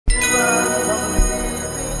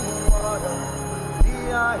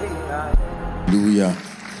Hallelujah.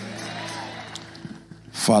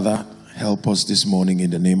 Father, help us this morning in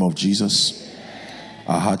the name of Jesus.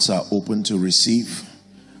 Our hearts are open to receive,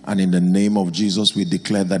 and in the name of Jesus we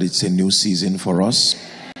declare that it's a new season for us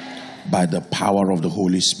by the power of the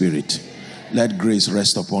Holy Spirit. Let grace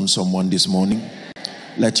rest upon someone this morning.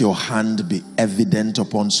 Let your hand be evident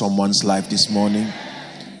upon someone's life this morning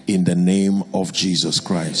in the name of Jesus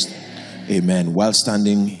Christ. Amen. While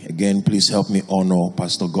standing, again, please help me honor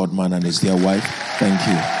Pastor Godman and his dear wife. Thank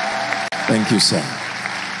you. Thank you, sir.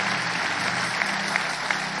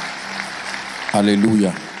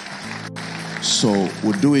 Hallelujah. So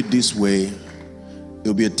we'll do it this way.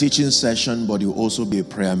 It'll be a teaching session, but it'll also be a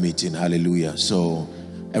prayer meeting. Hallelujah. So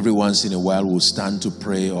every once in a while we'll stand to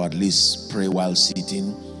pray, or at least pray while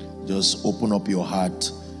sitting. Just open up your heart.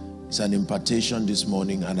 It's an impartation this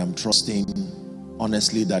morning, and I'm trusting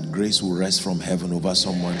honestly that grace will rest from heaven over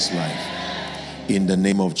someone's life in the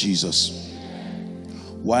name of Jesus.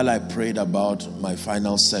 While I prayed about my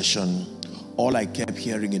final session, all I kept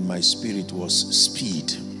hearing in my spirit was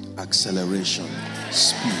speed, acceleration,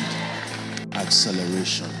 speed,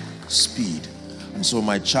 acceleration, speed. And so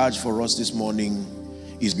my charge for us this morning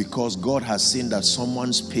is, because God has seen that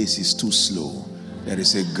someone's pace is too slow, there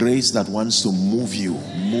is a grace that wants to move you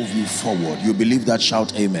forward. You believe that?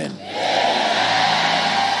 Shout amen.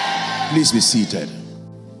 Please be seated.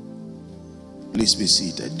 Please be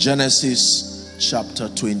seated. Genesis chapter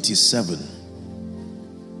 27.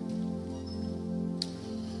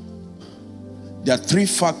 There are three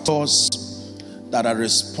factors that are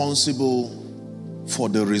responsible for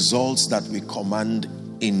the results that we command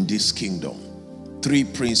in this kingdom. Three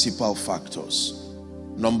principal factors.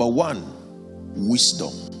 Number one,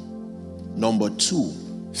 wisdom. Number two,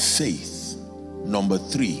 faith. Number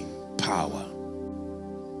three, power.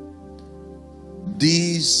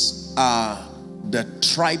 These are the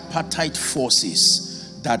tripartite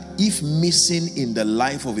forces that, if missing in the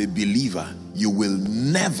life of a believer, you will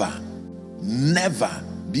never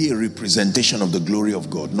be a representation of the glory of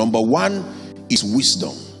God. Number one is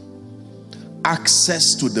wisdom.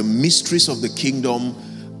 Access to the mysteries of the kingdom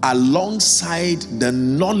alongside the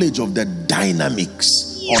knowledge of the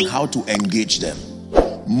dynamics on how to engage them.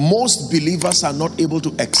 Most believers are not able to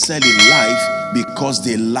excel in life because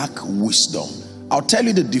they lack wisdom. I'll tell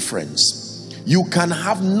you the difference. You can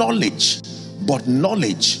have knowledge, but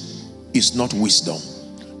knowledge is not wisdom.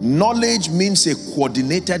 Knowledge means a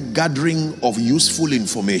coordinated gathering of useful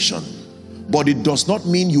information, but it does not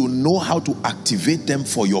mean you know how to activate them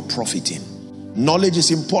for your profiting. Knowledge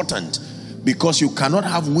is important because you cannot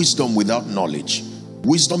have wisdom without knowledge.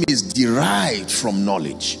 Wisdom is derived from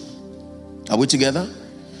knowledge. Are we together?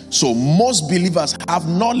 So most believers have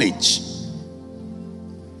knowledge.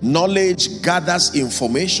 Knowledge gathers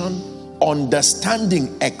information.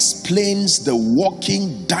 Understanding explains the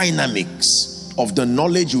working dynamics of the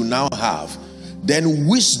knowledge you now have. Then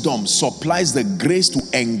wisdom supplies the grace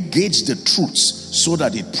to engage the truths so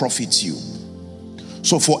that it profits you.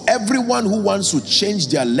 So for everyone who wants to change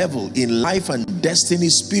their level in life and destiny,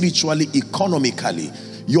 spiritually, economically,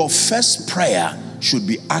 your first prayer should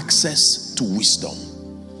be access to wisdom.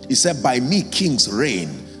 He said, by me kings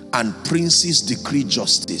reign and princes decree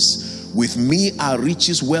justice. With me are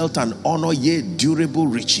riches, wealth, and honor, yea, durable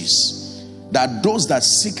riches. That those that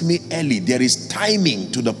seek me early, there is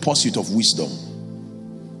timing to the pursuit of wisdom.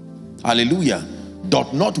 Hallelujah.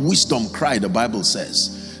 Doth not wisdom cry, the Bible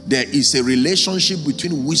says. There is a relationship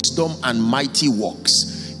between wisdom and mighty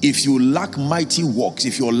works. If you lack mighty works,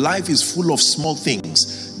 if your life is full of small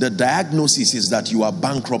things, the diagnosis is that you are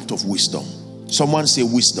bankrupt of wisdom. Someone say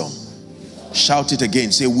wisdom. Shout it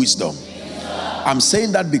again. Say wisdom. I'm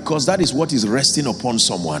saying that because that is what is resting upon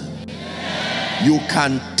someone. You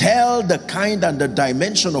can tell the kind and the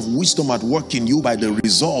dimension of wisdom at work in you by the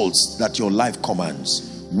results that your life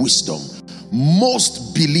commands. Wisdom.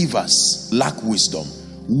 Most believers lack wisdom.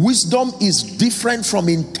 Wisdom is different from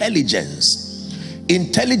intelligence.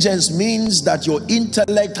 Intelligence means that your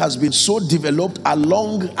intellect has been so developed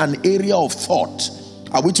along an area of thought.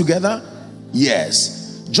 Are we together? Yes.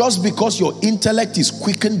 Just because your intellect is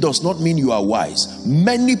quickened does not mean you are wise.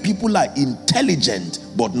 Many people are intelligent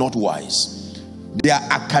but not wise. They are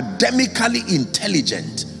academically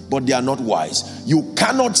intelligent but they are not wise. You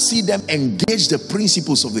cannot see them engage the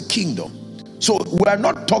principles of the kingdom. So we are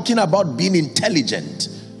not talking about being intelligent.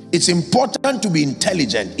 It's important to be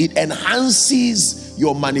intelligent. It enhances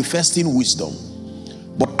your manifesting wisdom.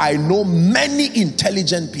 But I know many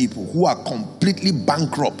intelligent people who are completely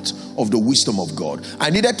bankrupt of the wisdom of God. I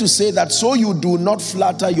needed to say that so you do not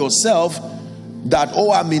flatter yourself that,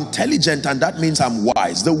 oh, I'm intelligent and that means I'm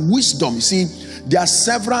wise. The wisdom, you see, There are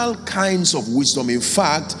several kinds of wisdom. In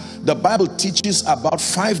fact, the Bible teaches about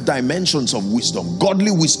 5 dimensions of wisdom,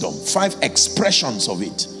 godly wisdom, 5 expressions of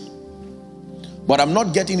it. But I'm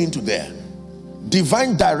not getting into there.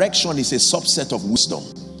 Divine direction is a subset of wisdom.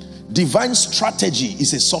 Divine strategy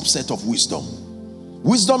is a subset of wisdom.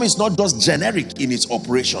 Wisdom is not just generic in its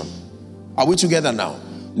operation. Are we together now?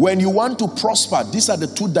 When you want to prosper, these are the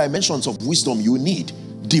 2 dimensions of wisdom you need: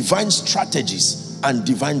 divine strategies and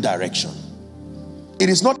divine direction. It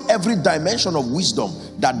is not every dimension of wisdom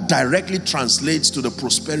that directly translates to the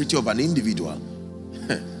prosperity of an individual.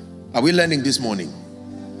 Are we learning this morning?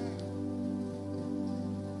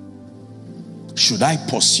 Should I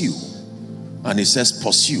pursue? And it says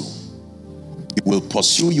pursue. You will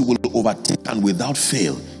pursue, you will overtake, and without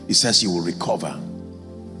fail, it says you will recover.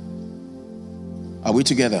 Are we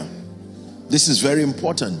together? This is very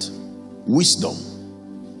important. Wisdom.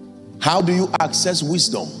 How do you access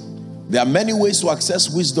wisdom? There are many ways to access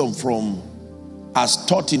wisdom from as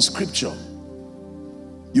taught in scripture.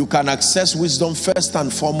 You can access wisdom first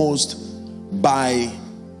and foremost by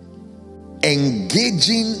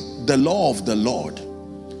engaging the law of the Lord.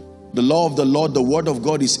 The law of the Lord, the word of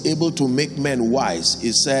God, is able to make men wise.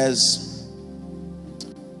 It says,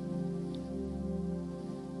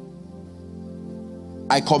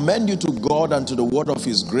 I commend you to God and to the word of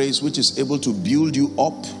his grace, which is able to build you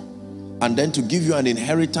up and then to give you an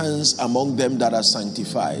inheritance among them that are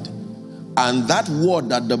sanctified. And that word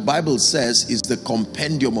that the Bible says is the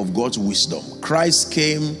compendium of God's wisdom. Christ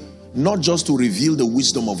came not just to reveal the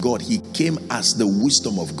wisdom of God, he came as the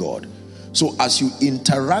wisdom of God. So as you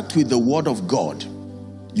interact with the word of God,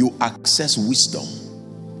 you access wisdom.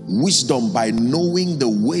 Wisdom by knowing the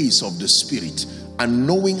ways of the Spirit and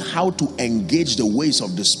knowing how to engage the ways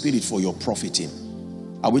of the Spirit for your profiting.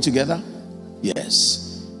 Are we together?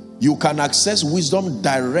 Yes. You can access wisdom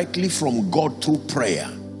directly from God through prayer.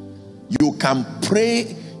 You can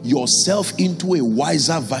pray yourself into a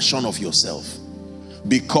wiser version of yourself,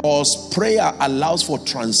 because prayer allows for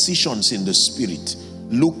transitions in the Spirit.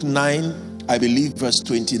 Luke 9, I believe verse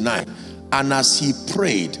 29. And as he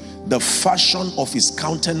prayed, the fashion of his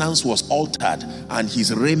countenance was altered, and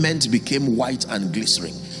his raiment became white and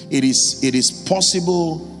glistening. It is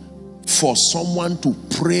possible for someone to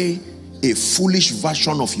pray a foolish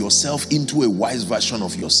version of yourself into a wise version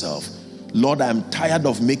of yourself. Lord, I am tired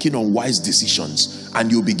of making unwise decisions.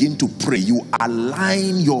 And you begin to pray. You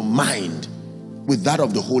align your mind with that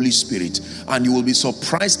of the Holy Spirit, and you will be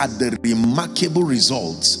surprised at the remarkable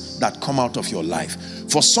results that come out of your life.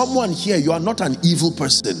 For someone here, you are not an evil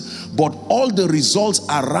person, but all the results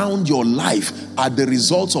around your life are the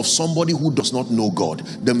results of somebody who does not know God.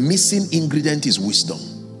 The missing ingredient is wisdom.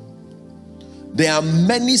 There are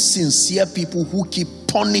many sincere people who keep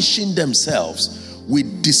punishing themselves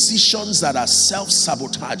with decisions that are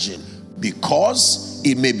self-sabotaging, because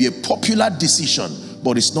it may be a popular decision,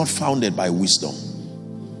 but it's not founded by wisdom.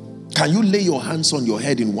 Can you lay your hands on your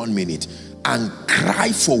head in 1 minute and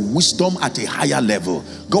cry for wisdom at a higher level?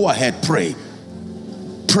 Go ahead, pray.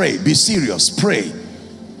 Pray, be serious, pray.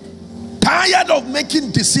 Tired of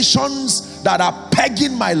making decisions that are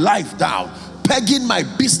pegging my life down, pegging my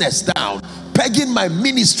business down, pegging my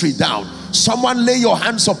ministry down. Someone lay your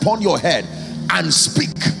hands upon your head and speak.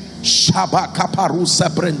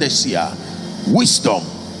 Wisdom.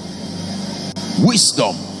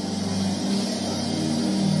 Wisdom.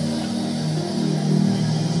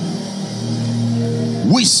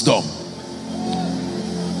 Wisdom.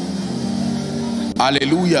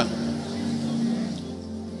 Hallelujah.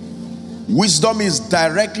 Wisdom is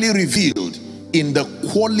directly revealed in the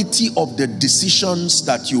quality of the decisions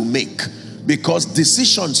that you make, because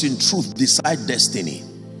decisions in truth decide destiny.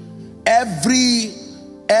 Every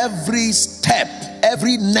step,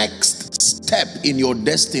 every next step in your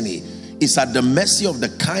destiny is at the mercy of the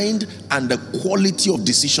kind and the quality of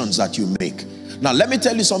decisions that you make. Now, let me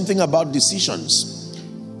tell you something about decisions.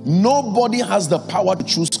 Nobody has the power to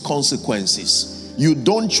choose consequences. You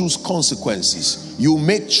don't choose consequences. You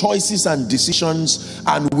make choices and decisions,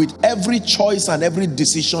 and with every choice and every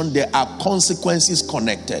decision, there are consequences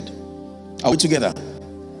connected. Are we together?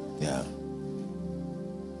 Yeah.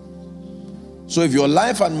 So if your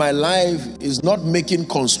life and my life is not making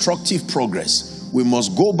constructive progress, we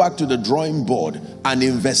must go back to the drawing board and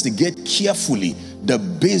investigate carefully the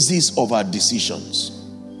basis of our decisions.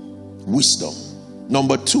 Wisdom.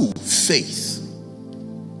 Number 2, faith.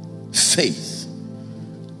 Faith.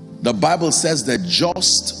 The Bible says the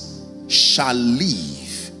just shall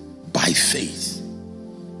live by faith.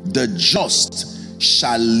 The just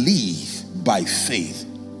shall live by faith.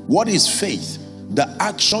 What is faith? the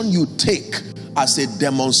action you take as a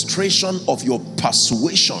demonstration of your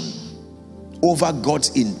persuasion over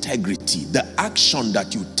God's integrity, the action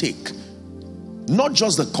that you take, not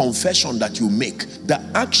just the confession that you make, the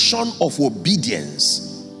action of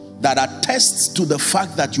obedience that attests to the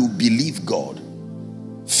fact that you believe God.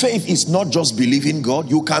 Faith is not just believing God.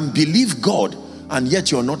 You can believe God and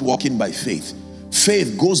yet you're not walking by faith.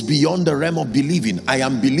 Faith goes beyond the realm of believing. I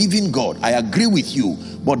am believing God, I agree with you,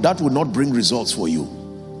 but that will not bring results for you.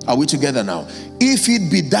 Are we together now? If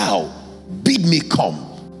it be thou, bid me come.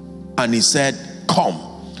 And he said, come.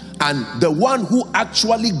 And the one who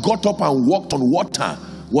actually got up and walked on water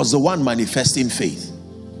was the one manifesting faith.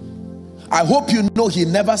 I hope you know he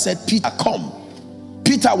never said, Peter, come.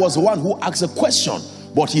 Peter was the one who asked a question,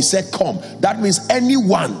 but he said, come. That means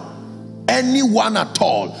anyone at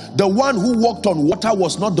all. The one who walked on water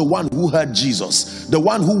was not the one who heard Jesus. The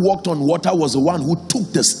one who walked on water was the one who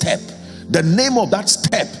took the step. The name of that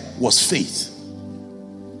step was faith.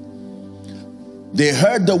 They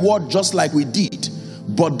heard the word just like we did,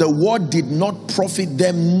 but the word did not profit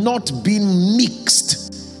them, not being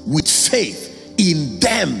mixed with faith in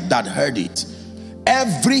them that heard it.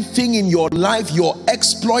 Everything in your life, your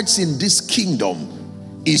exploits in this kingdom,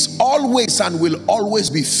 is always and will always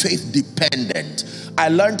be faith dependent. I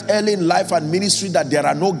learned early in life and ministry that there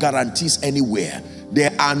are no guarantees anywhere.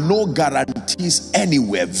 There are no guarantees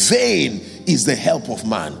anywhere. Vain is the help of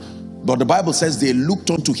man. But the Bible says they looked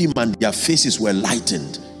unto him and their faces were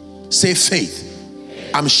lightened. Say faith.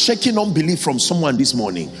 I'm shaking unbelief from someone this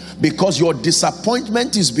morning, because your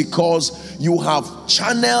disappointment is because you have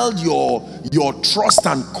channeled your trust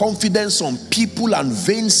and confidence on people and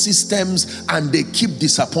vain systems, and they keep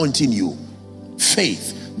disappointing you.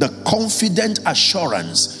 Faith, the confident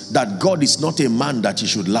assurance that God is not a man that he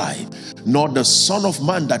should lie, nor the son of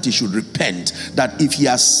man that he should repent, that if he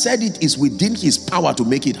has said it, is within his power to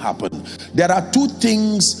make it happen. There are two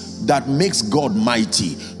things that makes God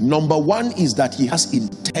mighty. Number one is that he has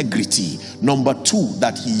integrity. Number two,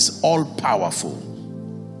 that he is all powerful.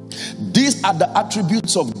 These are the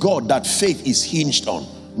attributes of God that faith is hinged on.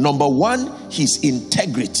 Number one, his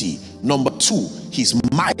integrity. Number two, his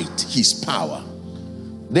might, his power.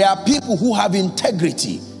 There are people who have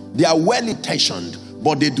integrity. They are well intentioned,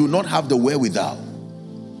 but they do not have the wherewithal.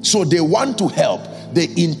 So they want to help, they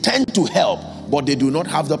intend to help, but they do not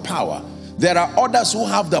have the power. There are others who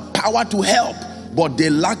have the power to help, but they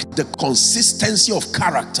lack the consistency of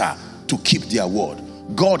character to keep their word.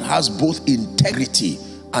 God has both integrity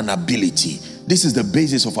and ability. This is the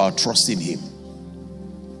basis of our trust in him.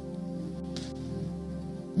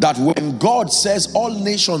 That when God says all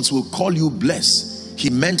nations will call you blessed, he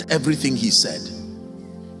meant everything he said.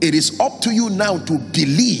 It is up to you now to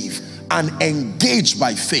believe and engage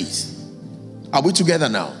by faith. Are we together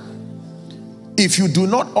now? If you do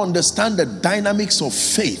not understand the dynamics of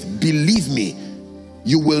faith, believe me,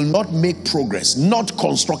 you will not make progress, not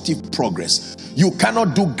constructive progress. You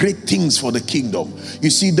cannot do great things for the kingdom. You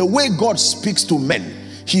see, the way God speaks to men,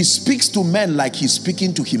 he speaks to men like he's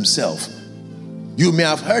speaking to himself. You may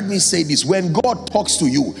have heard me say this: when God talks to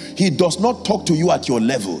you, he does not talk to you at your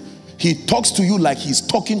level. He talks to you like he's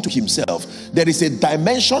talking to himself. There is a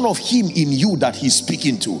dimension of him in you that he's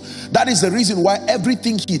speaking to. That is the reason why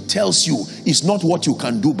everything he tells you is not what you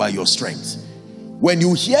can do by your strength. When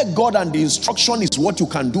you hear God and the instruction is what you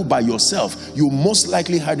can do by yourself, you most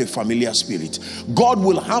likely heard a familiar spirit. God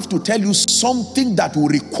will have to tell you something that will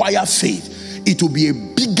require faith. It will be a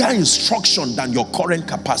bigger instruction than your current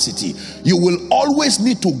capacity. You will always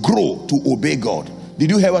need to grow to obey God. Did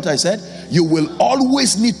you hear what I said? You will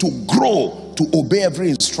always need to grow to obey every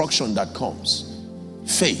instruction that comes.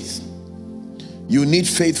 Faith. You need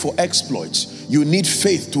faith for exploits. You need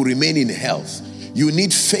faith to remain in health. You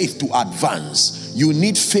need faith to advance. You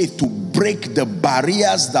need faith to break the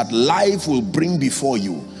barriers that life will bring before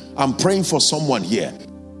you. I'm praying for someone here.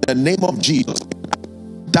 In the name of Jesus.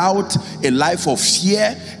 Doubt, a life of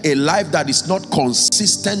fear, a life that is not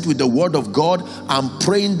consistent with the word of God, I'm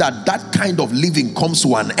praying that that kind of living comes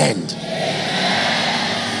to an end.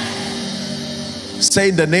 Say,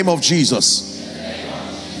 in the name of Jesus,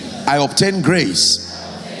 I obtain grace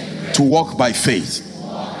to walk by faith.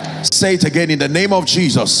 Say it again: in the name of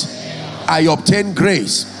Jesus, I obtain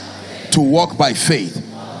grace to walk by faith.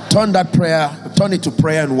 Turn it to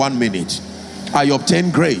prayer in 1 minute. I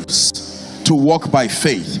obtain grace to walk by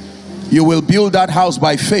faith. You will build that house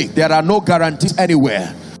by faith. There are no guarantees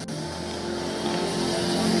anywhere.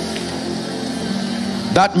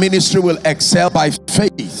 That ministry will excel by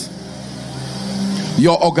faith.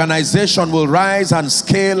 Your organization will rise and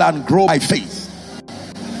scale and grow by faith.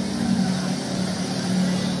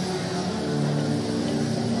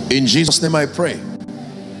 In Jesus' name I pray.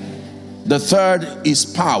 The third is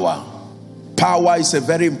power. Power is a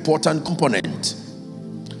very important component.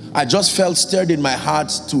 I just felt stirred in my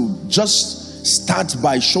heart to just start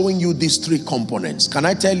by showing you these three components. Can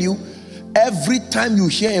I tell you, every time you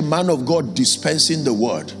hear a man of God dispensing the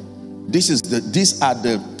word, these are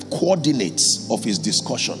the coordinates of his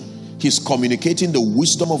discussion. He's communicating the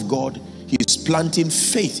wisdom of God, he's planting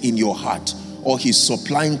faith in your heart, or he's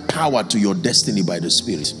supplying power to your destiny by the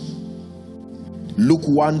Spirit. Luke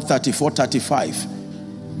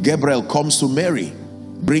 1:34-35. Gabriel comes to Mary,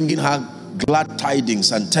 bringing her glad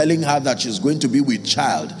tidings and telling her that she's going to be with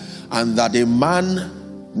child, and that a man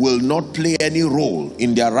will not play any role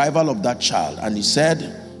in the arrival of that child. And he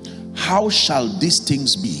said, how shall these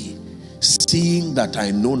things be, seeing that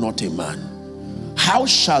I know not a man? How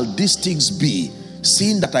shall these things be,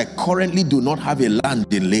 seeing that I currently do not have a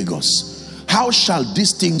land in Lagos? How shall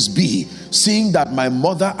these things be, seeing that my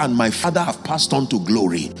mother and my father have passed on to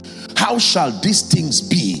glory? How shall these things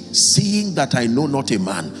be, seeing that I know not a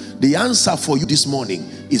man? The answer for you this morning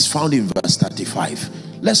is found in verse 35.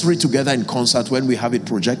 Let's read together in concert when we have it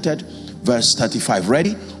projected. Verse 35.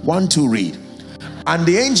 Ready? 1, 2, read. And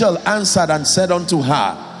the angel answered and said unto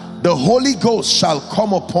her, the Holy Ghost shall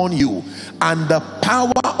come upon you, and the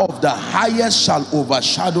power of the highest shall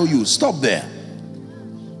overshadow you. Stop there.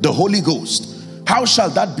 The Holy Ghost. How shall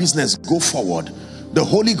that business go forward? The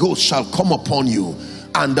Holy Ghost shall come upon you,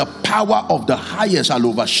 and the power of the highest shall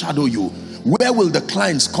overshadow you. Where will the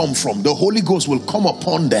clients come from? The Holy Ghost will come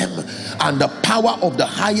upon them, and the power of the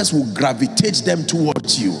highest will gravitate them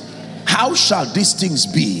towards you. How shall these things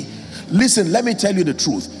be? Listen, let me tell you the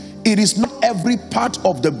truth. It is not every part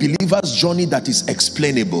of the believer's journey that is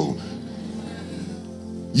explainable.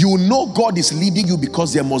 You know God is leading you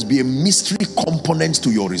because there must be a mystery component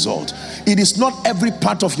to your result. It is not every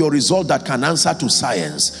part of your result that can answer to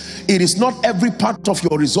science. It is not every part of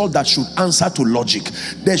your result that should answer to logic.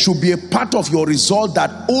 There should be a part of your result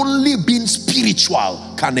that only being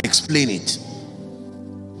spiritual can explain it.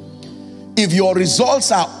 If your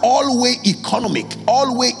results are always economic,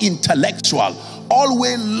 always intellectual,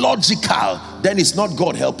 always logical, then it's not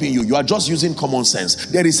God helping you. You are just using common sense.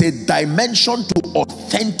 There is a dimension to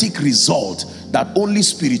authentic result that only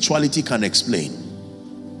spirituality can explain.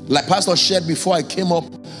 Like Pastor shared before I came up,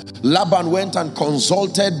 Laban went and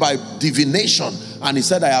consulted by divination, and he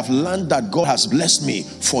said, I have learned that God has blessed me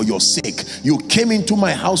for your sake. You came into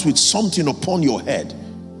my house with something upon your head,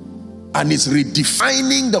 and it's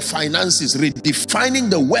redefining the finances, redefining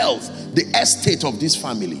the wealth, the estate of this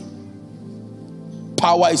family.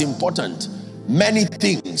 Power is important. Many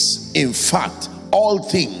things, in fact, all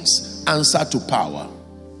things answer to power.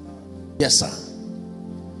 Yes, sir.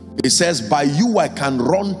 It says, by you I can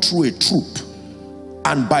run through a troop,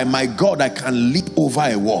 and by my God I can leap over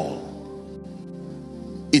a wall.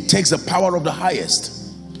 It takes the power of the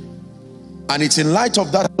highest. And it's in light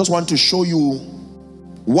of that, I just want to show you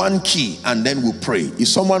one key, and then we'll pray.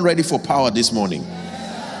 Is someone ready for power this morning?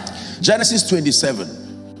 Genesis 27.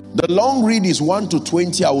 The long read is 1 to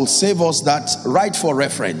 20. I will save us that right for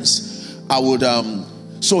reference.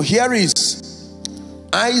 So here is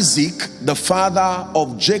Isaac, the father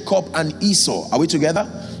of Jacob and Esau. Are we together?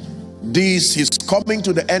 He's coming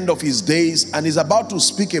to the end of his days, and is about to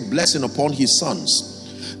speak a blessing upon his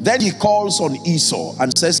sons. Then he calls on Esau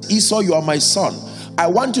and says, Esau, you are my son. I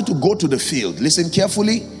want you to go to the field. Listen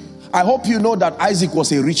carefully. I hope you know that Isaac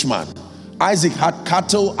was a rich man. Isaac had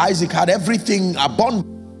cattle. Isaac had everything abundant.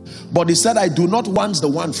 But he said, I do not want the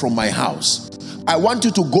one from my house. I want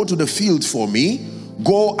you to go to the field for me.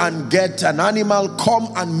 Go and get an animal. Come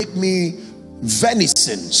and make me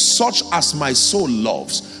venison, such as my soul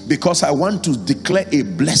loves. Because I want to declare a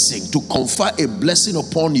blessing, to confer a blessing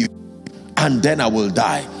upon you. And then I will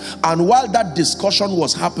die. And while that discussion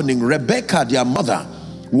was happening, Rebekah, their mother,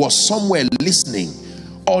 was somewhere listening.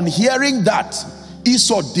 On hearing that,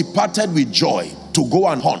 Esau departed with joy to go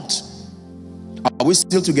and hunt. Are we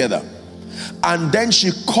still together? And then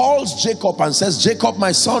she calls Jacob and says, Jacob,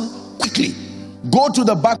 my son, quickly go to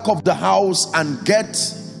the back of the house and get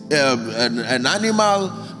an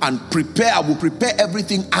animal and prepare. I will prepare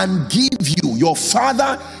everything and give you. Your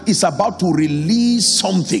father is about to release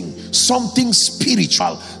something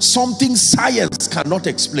spiritual, something science cannot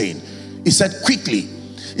explain. He said, quickly.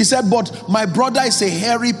 He said, but my brother is a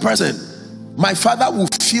hairy person. My father will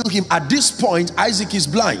feel him. At this point, Isaac is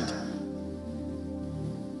blind.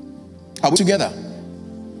 Are we together?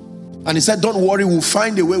 And he said, don't worry, we'll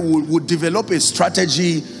find a way. We'll develop a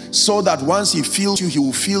strategy so that once he feels you, he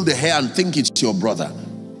will feel the hair and think it's your brother.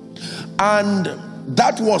 And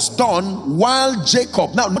that was done while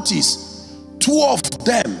Jacob, now notice, Two of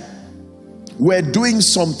them were doing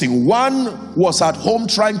something. One was at home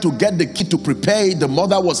trying to get the kid to prepare it. The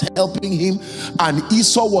mother was helping him, and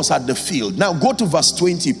Esau was at the field. Now go to verse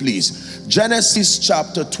 20, please. Genesis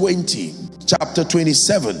chapter 20, chapter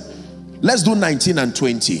 27. Let's do 19 and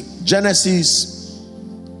 20. Genesis.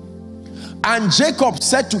 And Jacob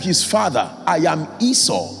said to his father, I am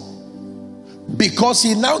Esau, because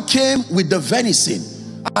he now came with the venison.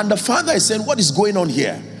 And the father is saying, what is going on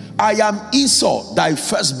here? I am Esau, thy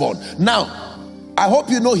firstborn. Now, I hope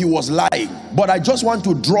you know he was lying, but I just want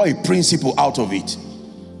to draw a principle out of it.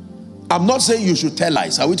 I'm not saying you should tell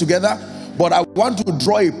lies. Are we together? But I want to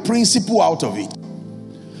draw a principle out of it.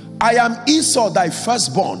 I am Esau, thy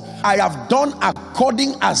firstborn. I have done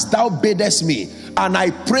according as thou badest me. And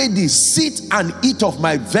I pray thee, sit and eat of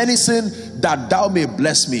my venison, that thou may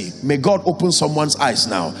bless me. May God open someone's eyes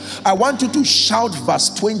now. I want you to shout verse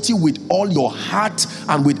 20 with all your heart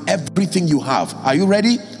and with everything you have. Are you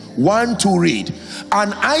ready? 1, 2, read.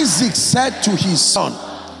 And Isaac said to his son,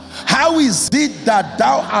 how is it that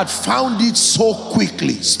thou art found it so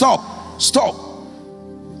quickly? Stop.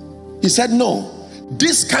 He said, no,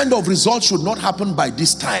 this kind of result should not happen by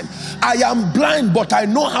this time. I am blind, but I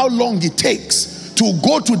know how long it takes to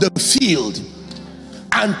go to the field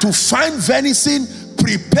and to find venison,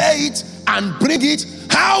 prepare it and bring it.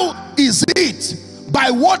 How is it?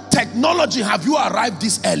 By what technology have you arrived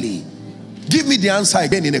this early? Give me the answer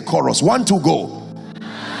again in a chorus. 1, 2, go.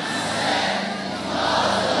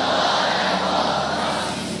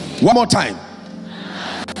 One more time.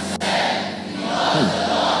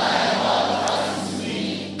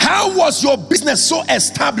 How was your business so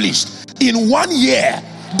established in 1 year?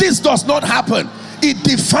 This does not happen. It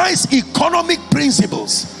defies economic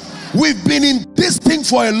principles. We've been in this thing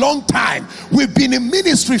for a long time. We've been in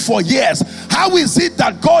ministry for years. How is it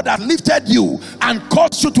that God has lifted you and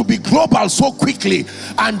caused you to be global so quickly?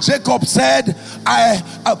 And Jacob said,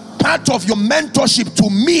 a part of your mentorship to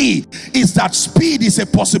me is that speed is a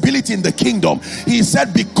possibility in the kingdom. He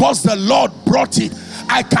said, because the Lord brought it,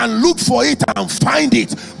 I can look for it and find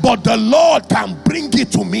it, but the Lord can bring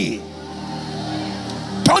it to me.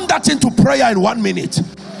 Turn that into prayer in 1 minute.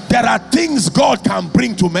 There are things God can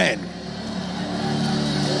bring to men.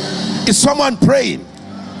 Is someone praying?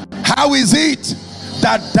 How is it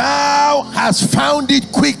that thou hast found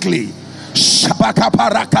it quickly?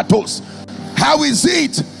 How is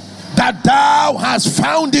it that thou hast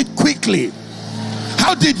found it quickly?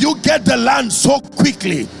 How did you get the land so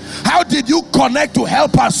quickly? How did you connect to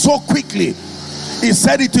help us so quickly? He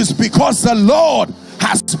said, it is because the Lord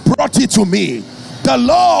has brought it to me. The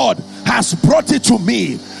Lord has brought it to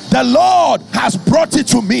me. The Lord has brought it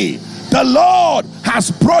to me. The Lord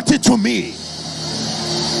has brought it to me.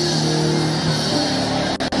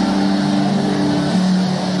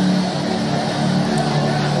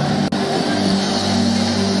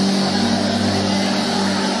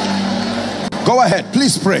 Go ahead,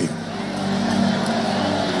 please pray.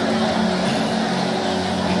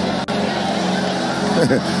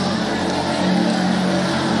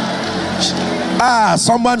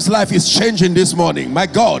 Someone's life is changing this morning. My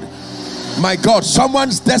God,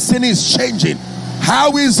 someone's destiny is changing.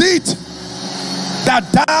 How is it that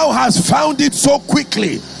thou hast found it so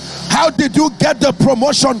quickly? How did you get the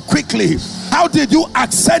promotion quickly? How did you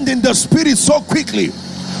ascend in the spirit so quickly?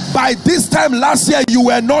 By this time last year you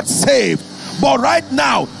were not saved, but right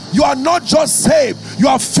now you are not just saved, you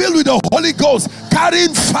are filled with the Holy Ghost,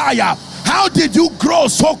 carrying fire. How did you grow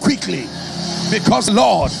so quickly? Because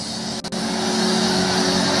Lord.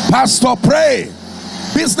 Pastor, pray.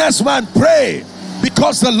 Businessman, pray.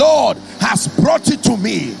 Because the Lord has brought it to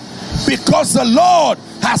me. Because the Lord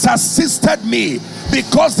has assisted me.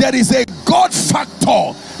 Because there is a God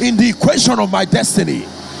factor in the equation of my destiny.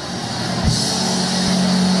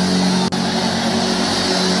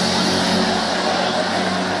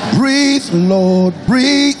 Breathe, Lord,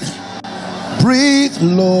 breathe. Breathe,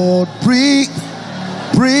 Lord, breathe.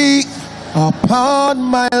 Breathe upon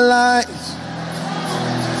my life.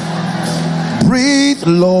 Breathe,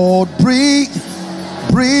 Lord, breathe.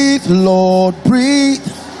 Breathe, Lord, breathe.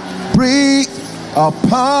 Breathe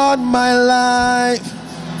upon my life.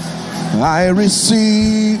 I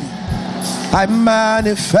receive, I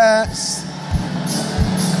manifest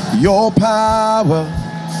your power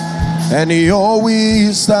and your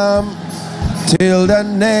wisdom till the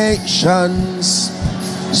nations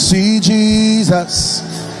see Jesus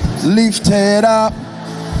lifted up,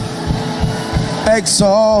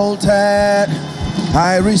 exalted.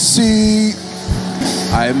 I receive,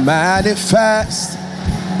 I manifest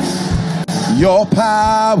your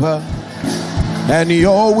power and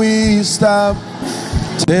your wisdom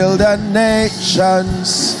till the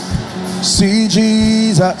nations see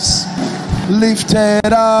Jesus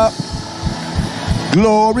lifted up,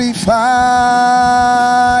 glorified.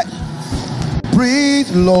 Breathe,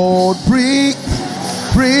 Lord, breathe.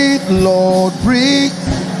 Breathe, Lord, breathe.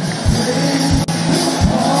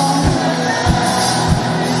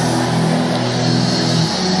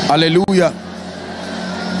 Hallelujah.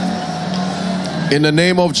 In the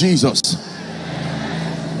name of Jesus,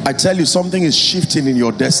 I tell you, something is shifting in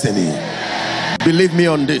your destiny. Believe me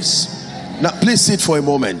on this. Now, please sit for a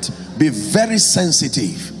moment. Be very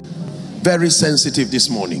sensitive this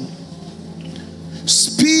morning.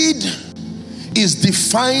 Speed is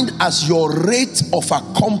defined as your rate of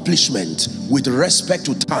accomplishment with respect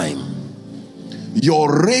to time.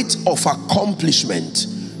 Your rate of accomplishment,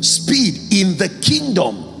 speed in the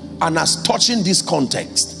kingdom. And as touching this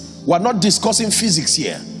context, we're not discussing physics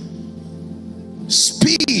here.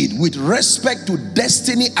 Speed with respect to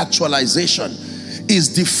destiny actualization is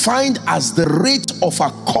defined as the rate of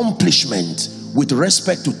accomplishment with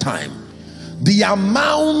respect to time. The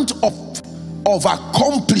amount of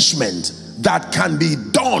accomplishment that can be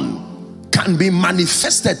done, can be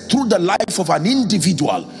manifested through the life of an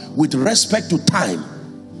individual with respect to time,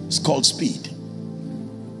 is called speed.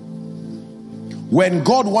 When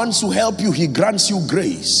God wants to help you, he grants you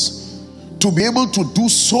grace to be able to do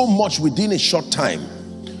so much within a short time.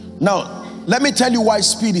 Now, let me tell you why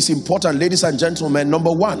speed is important, ladies and gentlemen.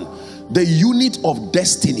 Number one, the unit of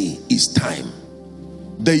destiny is time.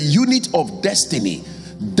 The unit of destiny.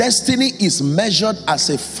 Destiny is measured as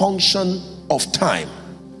a function of time.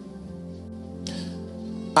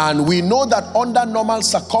 And we know that under normal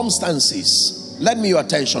circumstances, lend me your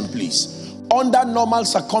attention please. Under normal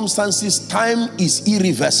circumstances, time is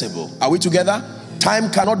irreversible. Are we together?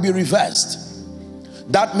 Time cannot be reversed.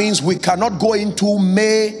 That means we cannot go into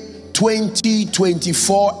May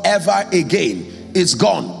 2024 ever again. It's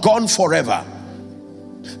gone forever.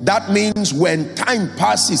 That means when time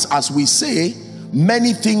passes, as we say,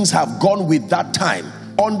 many things have gone with that time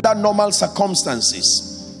under normal circumstances.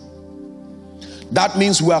 That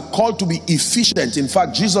means we are called to be efficient. In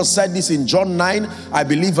fact, Jesus said this in John 9, I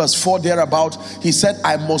believe verse 4 thereabout. He said,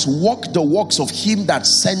 I must walk the works of him that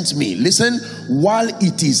sent me. Listen, while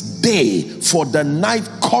it is day, for the night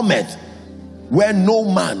cometh where no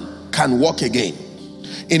man can walk again.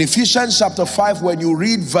 In Ephesians chapter 5, when you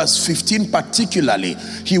read verse 15 particularly,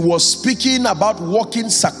 he was speaking about walking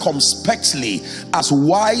circumspectly, as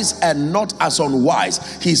wise and not as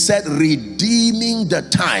unwise. He said, redeeming the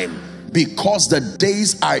time, because the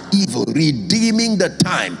days are evil. Redeeming the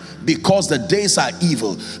time because the days are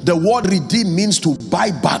evil. The word redeem means to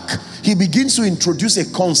buy back. He begins to introduce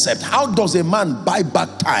a concept. How does a man buy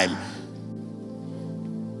back time?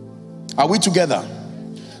 Are we together?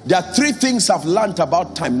 There are three things I've learned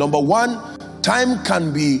about time. Number one, time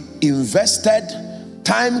can be invested,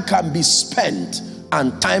 time can be spent,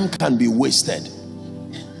 and time can be wasted.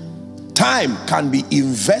 Time can be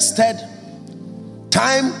invested,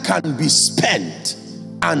 time can be spent,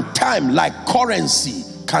 and time, like currency,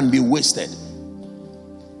 can be wasted.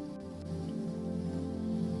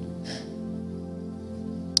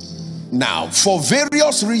 Now, for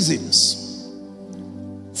various reasons,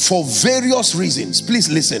 please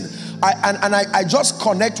listen. I just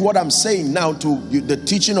connect what I'm saying now to the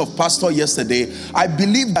teaching of Pastor yesterday. I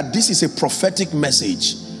believe that this is a prophetic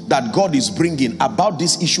message that God is bringing about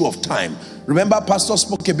this issue of time. Remember, Pastor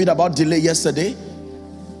spoke a bit about delay yesterday.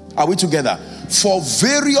 Are we together? For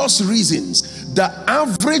various reasons, the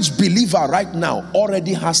average believer right now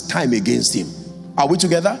already has time against him. Are we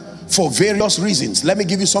together? For various reasons. Let me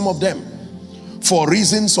give you some of them. For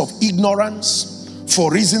reasons of ignorance,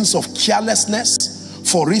 for reasons of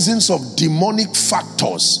carelessness, for reasons of demonic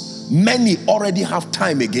factors, many already have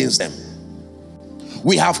time against them.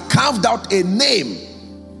 We have carved out a name.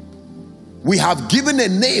 We have given a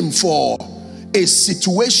name for a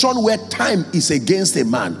situation where time is against a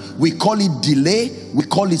man. We call it delay, we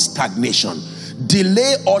call it stagnation.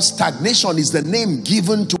 Delay or stagnation is the name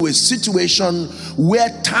given to a situation where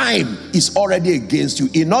time is already against you.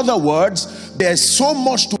 In other words, there's so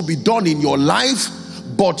much to be done in your life,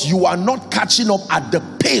 but you are not catching up at the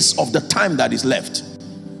pace of the time that is left.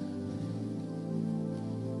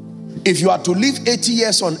 If you are to live 80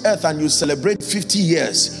 years on earth and you celebrate 50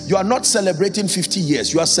 years, you are not celebrating 50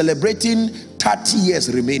 years, you are celebrating 30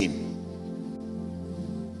 years remaining.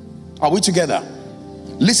 Are we together?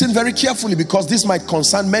 Listen very carefully, because this might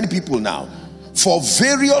concern many people now. For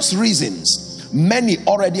various reasons, many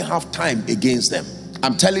already have time against them.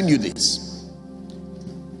 I'm telling you this.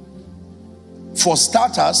 For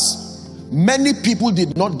starters, Many people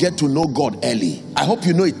did not get to know God early. I hope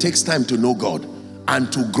you know it takes time to know God and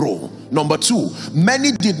to grow. Number two,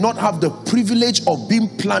 many did not have the privilege of being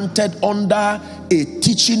planted under a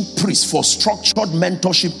teaching priest for structured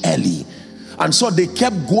mentorship early. And so they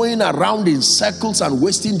kept going around in circles and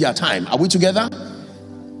wasting their time. Are we together?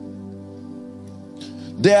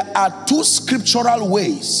 There are two scriptural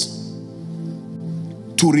ways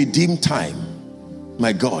to redeem time.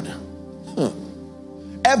 My God.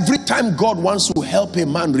 Every time God wants to help a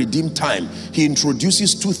man redeem time, he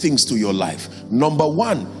introduces two things to your life. Number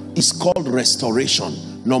one is called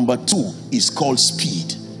restoration. Number two is called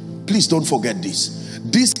speed. Please don't forget this.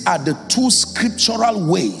 These are the two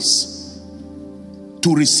scriptural ways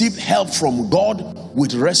to receive help from God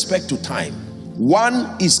with respect to time.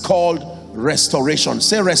 One is called restoration.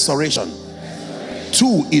 Say restoration.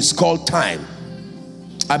 Two is called time.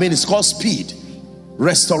 It's called speed.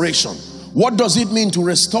 Restoration. What does it mean to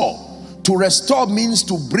restore? To restore means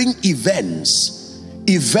to bring events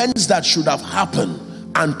that should have happened,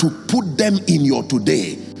 and to put them in your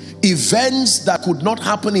today. Events that could not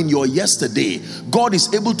happen in your yesterday, God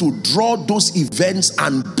is able to draw those events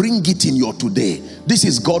and bring it in your today. This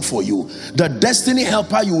is God for you. The destiny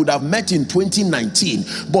helper you would have met in 2019,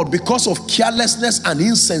 but because of carelessness and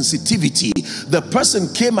insensitivity, the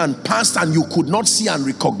person came and passed and you could not see and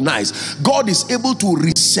recognize. God is able to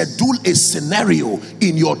reschedule a scenario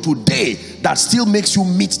in your today that still makes you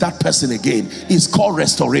meet that person again. It's called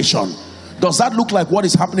restoration. Does that look like what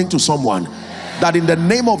is happening to someone? That in the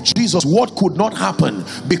name of Jesus, what could not happen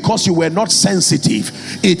because you were not sensitive,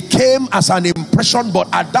 it came as an impression,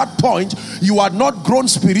 but at that point you had not grown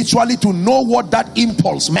spiritually to know what that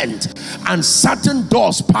impulse meant, and certain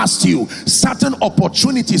doors passed you, certain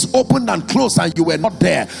opportunities opened and closed, and you were not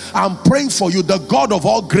there. I'm praying for you, the God of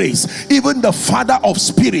all grace, even the Father of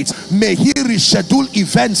spirits, may he reschedule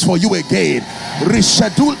events for you again,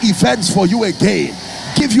 reschedule events for you again,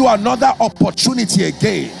 give you another opportunity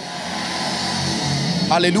again.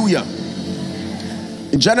 Hallelujah.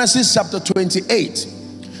 In Genesis chapter 28,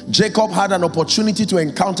 Jacob had an opportunity to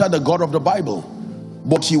encounter the God of the Bible,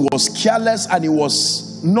 but he was careless and he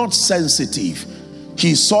was not sensitive.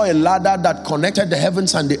 He saw a ladder that connected the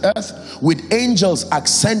heavens and the earth with angels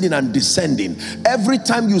ascending and descending. Every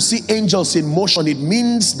time you see angels in motion, it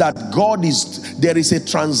means that there is a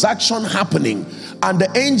transaction happening, and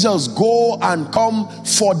the angels go and come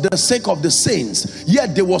for the sake of the saints.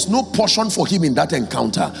 Yet there was no portion for him in that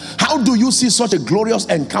encounter. How do you see such a glorious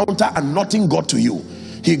encounter and nothing got to you?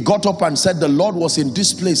 He got up and said, the Lord was in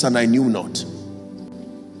this place and I knew not.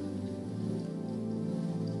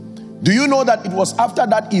 Do you know that it was after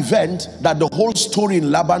that event that the whole story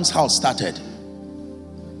in Laban's house started?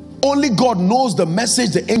 Only God knows the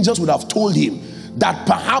message the angels would have told him that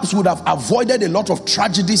perhaps would have avoided a lot of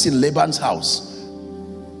tragedies in Laban's house.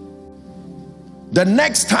 The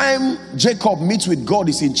next time Jacob meets with God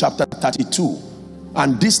is in chapter 32,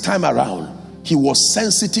 and this time around he was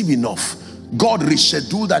sensitive enough. God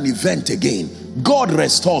rescheduled an event again. God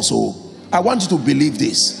restores. Oh, I want you to believe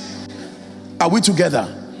this. Are we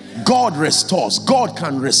together? God restores. God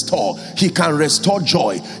can restore. He can restore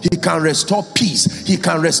joy. He can restore peace. He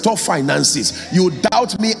can restore finances. You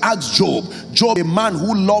doubt me? Ask Job. Job, a man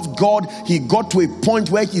who loved God, he got to a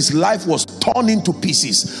point where his life was torn into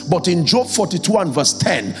pieces. But in Job 42 and verse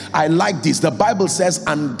 10, I like this. The Bible says,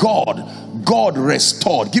 and God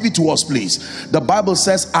restored. Give it to us, please. The Bible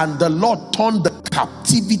says, and the Lord turned the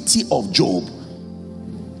captivity of Job.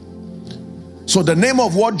 So the name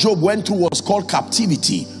of what Job went through was called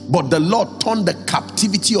captivity, but the Lord turned the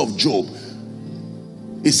captivity of Job.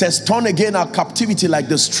 It says, turn again our captivity like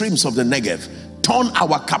the streams of the Negev. Turn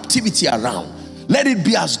our captivity around. Let it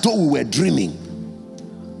be as though we were dreaming.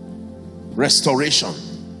 Restoration.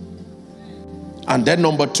 And then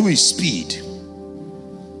number two is speed.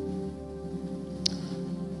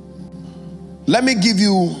 Let me give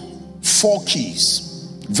you 4 keys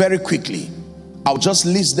very quickly. I'll just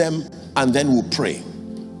list them and then we'll pray.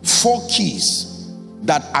 4 keys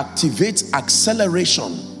that activate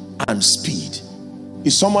acceleration and speed.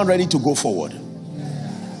 Is someone ready to go forward?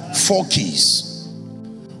 4 keys.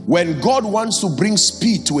 When God wants to bring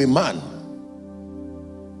speed to a man,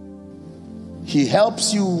 he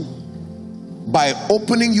helps you by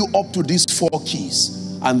opening you up to these 4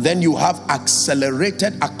 keys, and then you have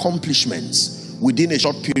accelerated accomplishments within a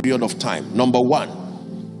short period of time. Number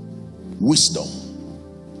 1, wisdom.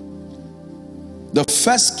 The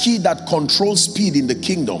first key that controls speed in the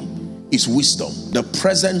kingdom is wisdom, the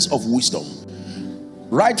presence of wisdom.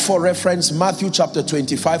 Write for reference Matthew chapter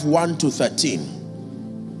 25, 1 to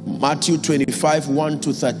 13. Matthew 25, 1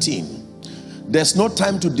 to 13. There's no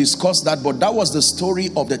time to discuss that, but that was the story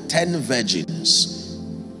of the 10 virgins.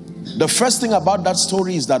 The first thing about that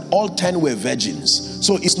story is that all 10 were virgins.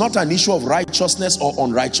 So it's not an issue of righteousness or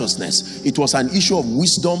unrighteousness. It was an issue of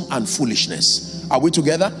wisdom and foolishness. Are we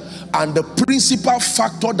together? And the principal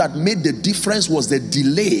factor that made the difference was the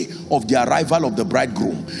delay of the arrival of the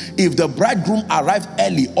bridegroom. If the bridegroom arrived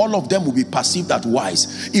early, all of them would be perceived as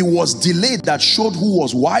wise. It was delayed that showed who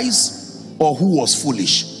was wise or who was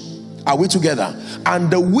foolish. Are we together? And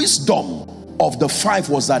the wisdom of the 5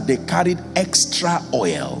 was that they carried extra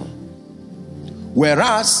oil,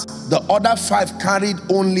 whereas the other 5 carried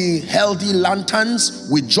only healthy lanterns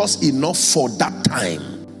with just enough for that time.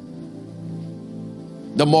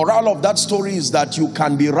 The moral of that story is that you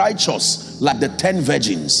can be righteous like the 10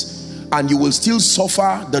 virgins and you will still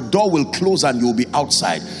suffer. The door will close and you'll be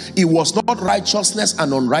outside. It was not righteousness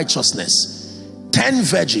and unrighteousness. 10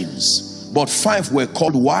 virgins, but 5 were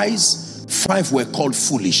called wise, 5 were called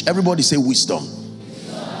foolish. Everybody say wisdom.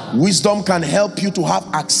 Wisdom can help you to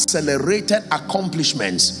have accelerated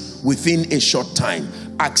accomplishments within a short time.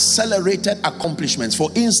 Accelerated accomplishments. For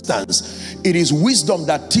instance, it is wisdom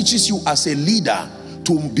that teaches you as a leader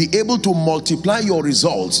to be able to multiply your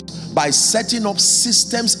results by setting up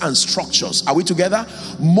systems and structures. Are we together?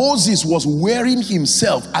 Moses was wearing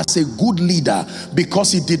himself as a good leader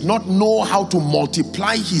because he did not know how to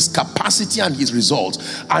multiply his capacity and his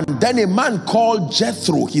results. And then a man called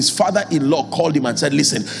Jethro, his father-in-law, called him and said,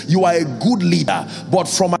 listen, you are a good leader, but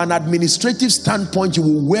from an administrative standpoint, you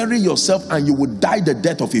will weary yourself and you will die the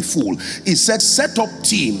death of a fool. He said, set up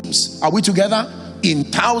teams. Are we together? In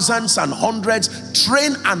thousands and hundreds,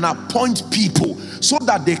 train and appoint people so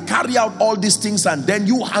that they carry out all these things, and then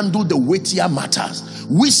you handle the weightier matters.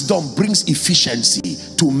 Wisdom brings efficiency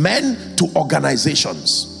to men, to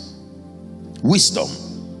organizations. Wisdom.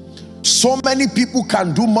 So many people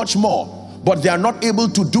can do much more, but they are not able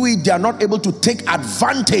to do it. They are not able to take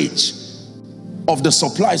advantage of the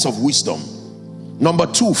supplies of wisdom. Number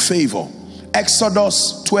 2, favor.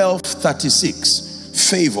 Exodus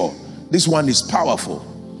 12:36. Favor. This one is powerful.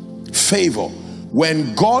 Favor.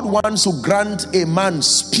 When God wants to grant a man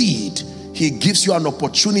speed, he gives you an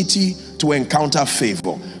opportunity to encounter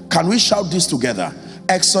favor. Can we shout this together?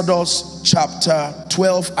 Exodus chapter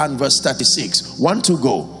 12 and verse 36. 1 to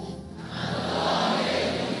go.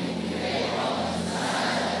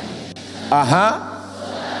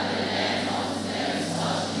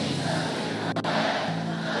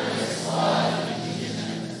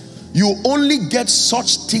 You only get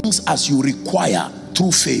such things as you require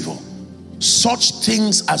through favor. Such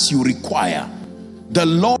things as you require. The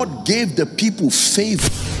Lord gave the people favor.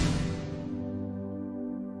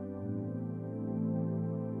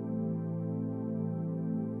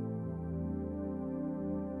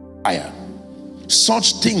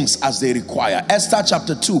 Such things as they require. Esther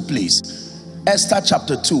chapter 2, please. Esther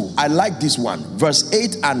chapter 2. I like this one. Verse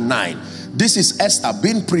 8 and 9. This is Esther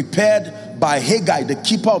being prepared by Haggai, the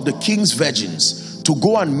keeper of the king's virgins, to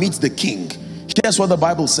go and meet the king. Here's what the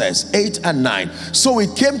Bible says, 8 and 9. So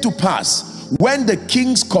it came to pass, when the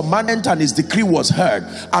king's commandment and his decree was heard,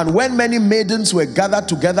 and when many maidens were gathered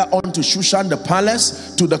together unto Shushan the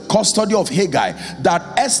palace, to the custody of Haggai, that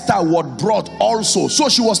Esther was brought also. So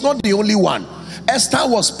she was not the only one. Esther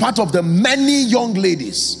was part of the many young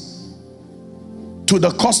ladies to the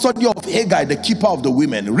custody of Haggai, the keeper of the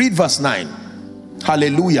women. Read verse 9.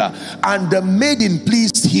 Hallelujah. And the maiden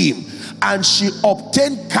pleased him, and she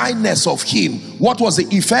obtained kindness of him. What was the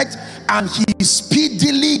effect? And he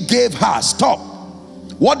speedily gave her. Stop.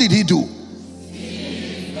 What did he do?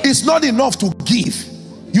 It's not enough to give.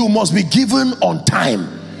 You must be given on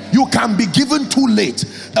time. You can be given too late.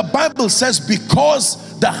 The Bible says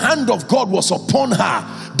because the hand of God was upon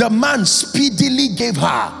her, the man speedily gave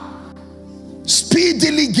her.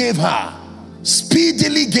 Speedily gave her.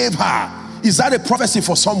 Speedily gave her. Is that a prophecy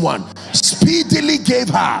for someone? Speedily gave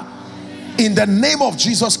her. In the name of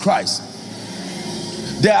Jesus Christ.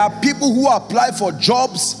 There are people who apply for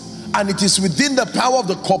jobs and it is within the power of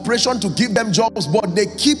the corporation to give them jobs, but they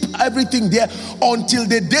keep everything there until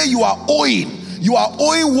the day you are owing. You are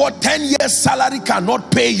owing what 10 years salary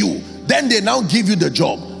cannot pay you. Then they now give you the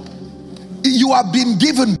job. You have been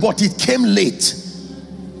given, but it came late.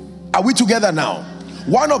 Are we together now?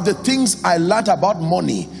 One of the things I learned about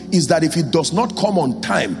money is that if it does not come on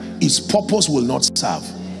time, its purpose will not serve.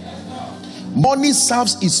 Money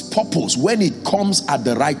serves its purpose when it comes at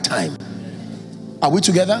the right time. Are we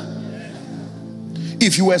together?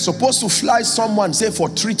 If you were supposed to fly someone, say for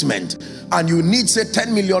treatment, and you need say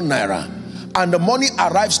 10 million naira, and the money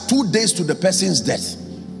arrives 2 days to the person's death,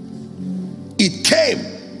 it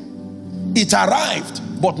came, it arrived,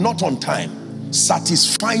 but not on time.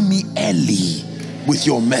 Satisfy me early with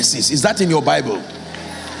your mercies. Is that in your Bible?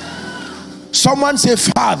 Someone say,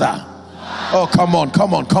 Father. Oh, come on,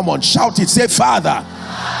 come on, come on. Shout it. Say, Father,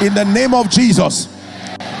 in the name of Jesus,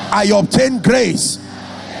 I obtain grace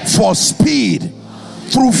for speed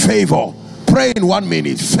through favor. Pray in 1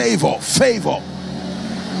 minute. Favor, favor.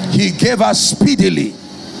 He gave us speedily,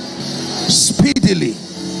 speedily,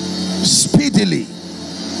 speedily,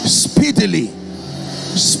 speedily, speedily.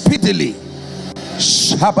 Speedily.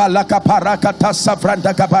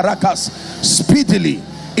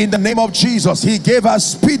 In the name of Jesus, he gave us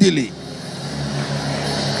speedily.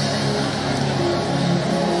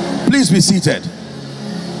 Please be seated.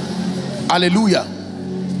 Hallelujah.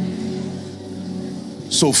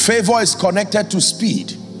 So favor is connected to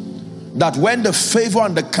speed. That when the favor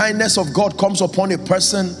and the kindness of God comes upon a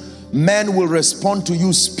person, men will respond to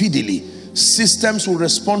you speedily. Systems will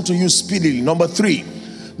respond to you speedily. Number 3,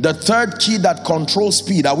 the third key that controls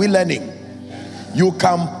speed. Are we learning? You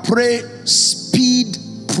can pray speed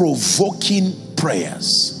provoking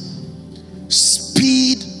prayers.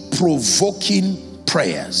 Speed provoking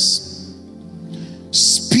prayers.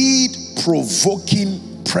 Speed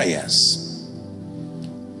provoking prayers.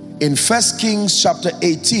 In 1 Kings chapter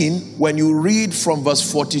 18, when you read from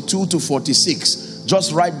verse 42 to 46,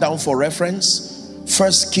 just write down for reference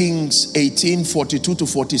 1 Kings 18, 42 to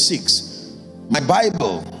 46. My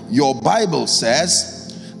Bible, your Bible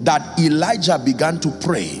says that Elijah began to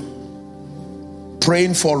pray,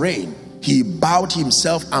 praying for rain. He bowed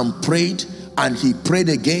himself and prayed, and he prayed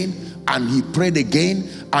again, and he prayed again,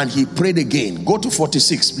 and he prayed again. Go to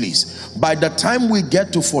 46, please. By the time we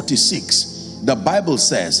get to 46, the Bible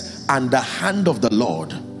says, and the hand of the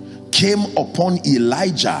Lord came upon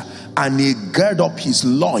Elijah, and he girded up his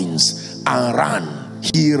loins and ran.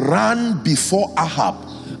 He ran before Ahab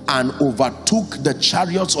and overtook the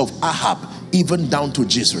chariots of Ahab, even down to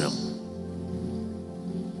Jezreel.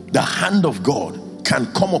 The hand of God can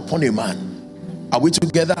come upon a man. Are we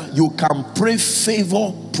together? You can pray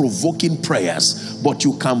favor provoking prayers, but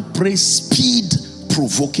you can pray speed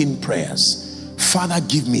provoking prayers. Father,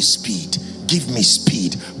 give me speed. Give me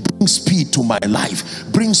speed. Bring speed to my life.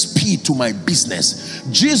 Bring speed to my business.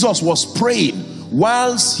 Jesus was praying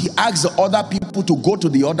whilst he asked the other people to go to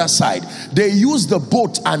the other side. They used the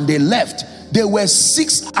boat and they left. They were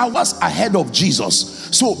 6 hours ahead of Jesus.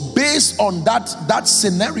 So based on that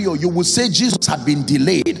scenario, you would say Jesus had been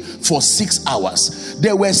delayed for 6 hours.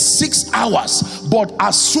 There were 6 hours, but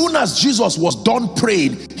as soon as Jesus was done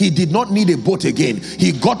praying, he did not need a boat again.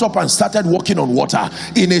 He got up and started walking on water.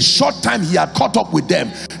 In a short time, he had caught up with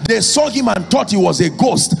them. They saw him and thought he was a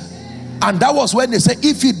ghost. And that was when they said,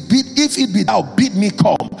 if it be thou, bid me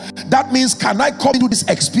come. That means, can I come into this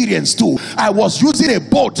experience too? I was using a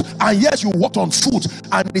boat, and yes, you walked on foot.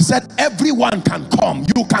 And he said, everyone can come.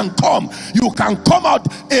 You can come. You can come out.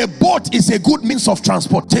 A boat is a good means of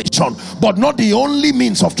transportation, but not the only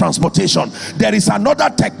means of transportation. There is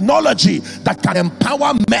another technology that can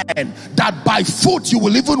empower men, that by foot you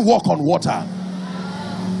will even walk on water.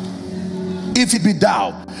 If it be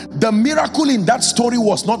thou. The miracle in that story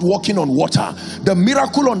was not walking on water. The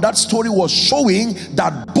miracle on that story was showing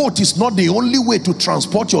that boat is not the only way to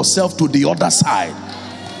transport yourself to the other side.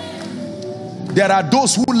 There are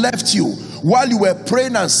those who left you while you were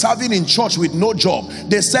praying and serving in church with no job.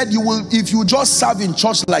 They said, if you just serve in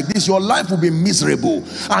church like this, your life will be miserable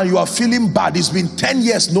and you are feeling bad. It's been 10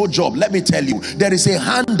 years no job. Let me tell you, there is a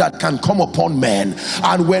hand that can come upon men,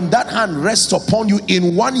 and when that hand rests upon you,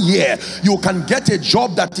 in 1 year you can get a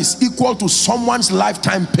job that is equal to someone's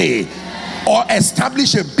lifetime pay, or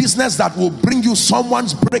establish a business that will bring you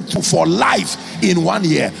someone's breakthrough for life in 1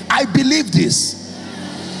 year. I believe this.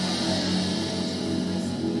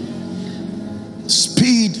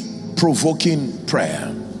 Speed provoking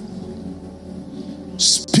prayer.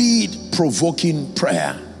 Speed provoking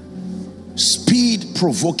prayer. Speed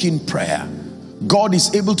provoking prayer. God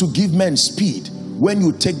is able to give men speed when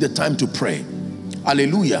you take the time to pray.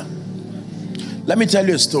 Hallelujah. Let me tell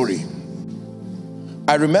you a story.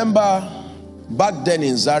 I remember back then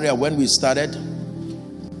in Zaria when we started,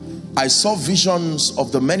 I saw visions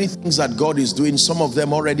of the many things that God is doing, some of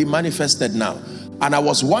them already manifested now. And I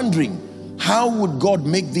was wondering, how would God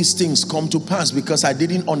make these things come to pass? Because I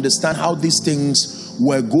didn't understand how these things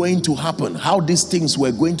were going to happen, how these things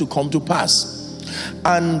were going to come to pass.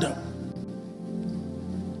 And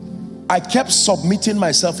I kept submitting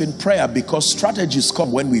myself in prayer, because strategies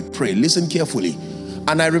come when we pray. Listen carefully.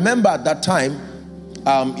 And I remember at that time,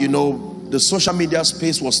 you know, the social media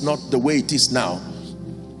space was not the way it is now.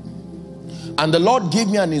 And the Lord gave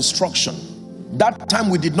me an instruction. That time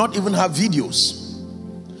we did not even have videos.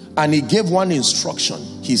 And he gave one instruction.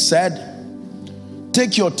 He said,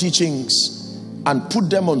 take your teachings and put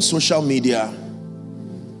them on social media,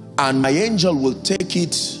 and my angel will take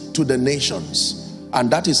it to the nations,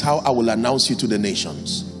 and that is how I will announce you to the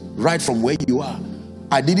nations, right from where you are.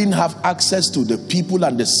 I didn't have access to the people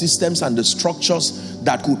and the systems and the structures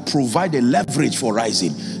that could provide a leverage for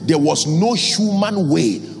rising. There was no human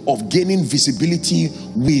way of gaining visibility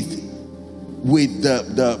with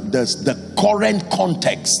the current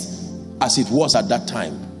context as it was at that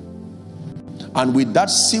time. And with that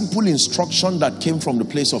simple instruction that came from the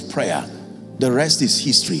place of prayer, the rest is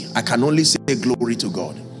history. I can only say glory to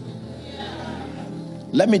God.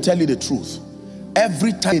 Let me tell you the truth.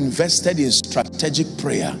 Every time invested in strategic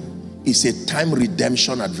prayer is a time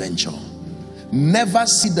redemption adventure. Never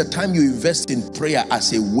see the time you invest in prayer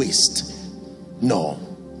as a waste. No.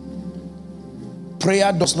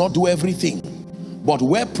 Prayer does not do everything. But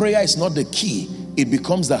where prayer is not the key, it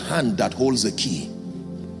becomes the hand that holds the key.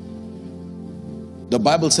 The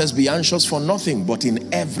Bible says, be anxious for nothing, but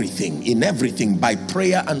in everything, by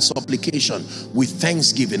prayer and supplication, with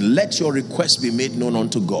thanksgiving, let your requests be made known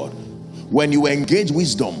unto God. When you engage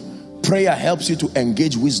wisdom, prayer helps you to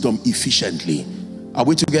engage wisdom efficiently. Are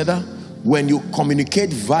we together? When you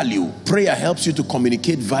communicate value, prayer helps you to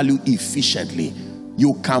communicate value efficiently.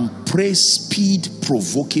 You can pray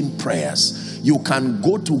speed-provoking prayers. You can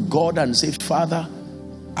go to God and say, Father,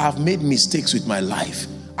 I've made mistakes with my life.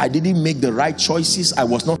 I didn't make the right choices. I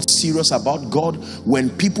was not serious about God. When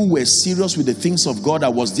people were serious with the things of God, I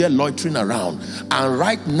was there loitering around. And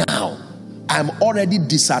right now, I'm already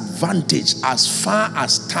disadvantaged as far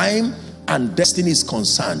as time and destiny is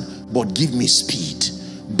concerned. But give me speed.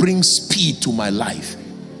 Bring speed to my life.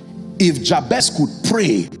 If Jabez could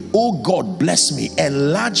pray, oh God, bless me,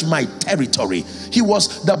 enlarge my territory.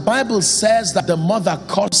 The Bible says that the mother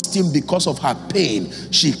cursed him because of her pain.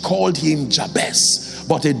 She called him Jabez.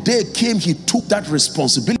 But a day came, he took that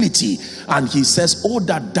responsibility and he says, oh,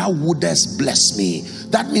 that thou wouldest bless me.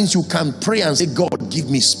 That means you can pray and say, God, give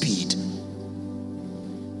me speed.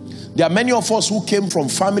 There are many of us who came from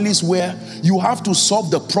families where you have to solve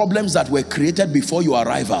the problems that were created before your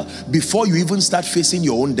arrival, before you even start facing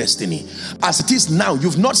your own destiny. As it is now,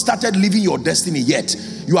 you've not started living your destiny yet.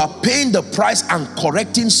 You are paying the price and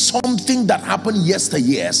correcting something that happened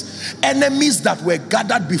yesteryears. Enemies that were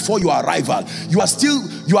gathered before your arrival. You are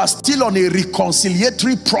still on a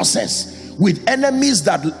reconciliatory process with enemies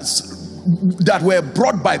that were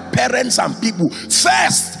brought by parents and people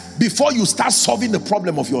first, before you start solving the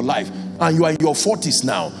problem of your life. And you are in your 40s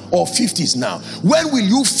now or 50s now. When will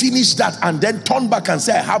you finish that and then turn back and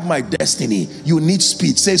say, I have my destiny? You need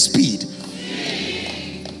speed. Say speed.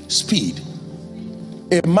 Speed.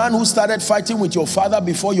 A man who started fighting with your father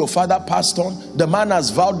before your father passed on, the man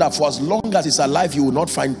has vowed that for as long as he's alive, he will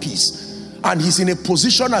not find peace. And he's in a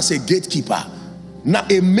position as a gatekeeper. Now,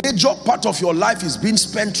 a major part of your life is being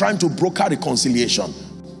spent trying to broker reconciliation.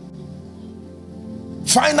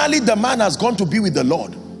 Finally, the man has gone to be with the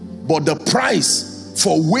Lord. But the price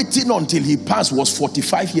for waiting until he passed was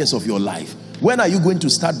 45 years of your life. When are you going to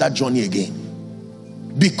start that journey again?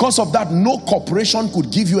 Because of that, no corporation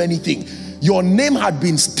could give you anything. Your name had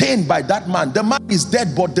been stained by that man. The man is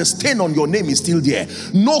dead, but the stain on your name is still there.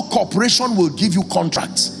 No corporation will give you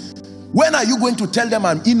contracts. When are you going to tell them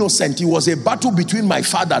I'm innocent? It was a battle between my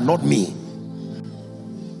father, not me.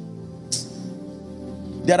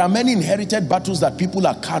 There are many inherited battles that people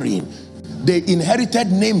are carrying. They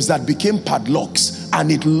inherited names that became padlocks,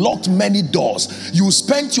 and it locked many doors. You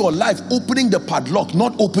spent your life opening the padlock,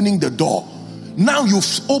 not opening the door. Now you've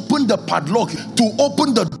opened the padlock. To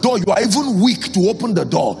open the door, you are even weak to open the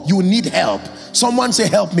door. You need help. Someone say,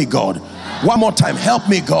 help me, God. One more time, help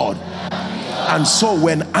me, God. And so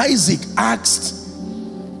when Isaac asked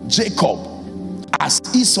Jacob, as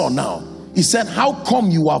Esau now, he said, how come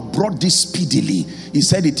you have brought this speedily? He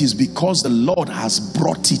said, it is because the Lord has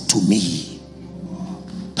brought it to me.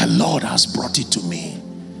 The Lord has brought it to me.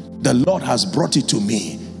 The Lord has brought it to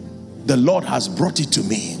me. The Lord has brought it to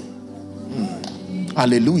me.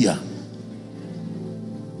 Hallelujah.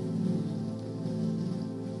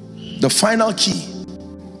 The final key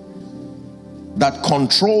that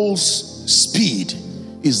controls speed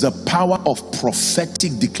is the power of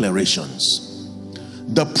prophetic declarations.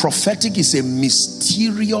 The prophetic is a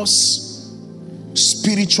mysterious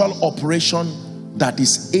spiritual operation that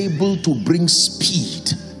is able to bring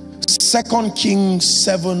speed. 2 Kings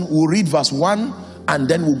 7, we'll read verse 1 and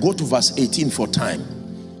then we'll go to verse 18 for time,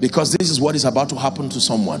 because this is what is about to happen to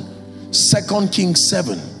someone. 2 Kings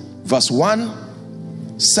 7 verse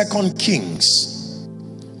 1, 2 Kings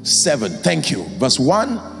 7, thank you, verse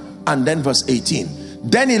 1 and then verse 18.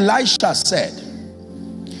 Then Elisha said,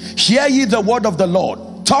 hear ye the word of the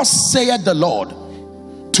Lord. Thus saith the Lord,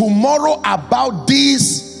 tomorrow about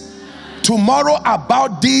this,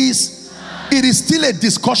 it is still a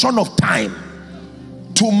discussion of time.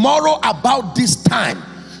 Tomorrow about this time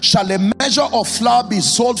shall a measure of flour be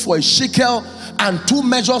sold for a shekel, and 2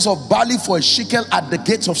 measures of barley for a shekel at the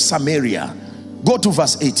gates of Samaria. Go to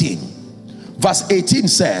verse 18. Verse 18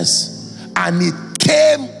 says, and it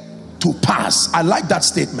came to pass. I like that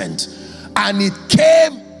statement. And it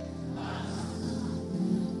came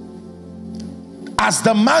as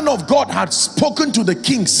the man of God had spoken to the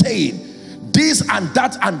king, saying, this and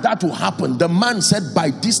that will happen. The man said, by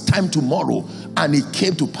this time tomorrow, and it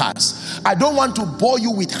came to pass. I don't want to bore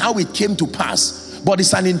you with how it came to pass, but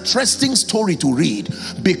it's an interesting story to read,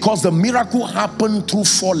 because the miracle happened through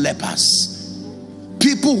 4 lepers.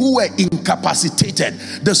 People who were incapacitated.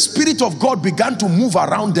 The Spirit of God began to move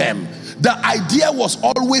around them. The idea was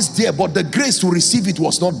always there, but the grace to receive it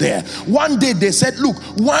was not there. One day they said, look,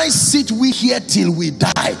 why sit we here till we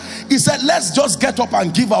die? He said, let's just get up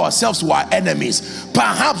and give ourselves to our enemies.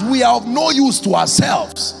 Perhaps we are of no use to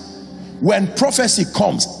ourselves. When prophecy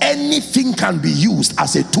comes, anything can be used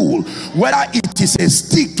as a tool. Whether it is a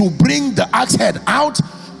stick to bring the axe head out,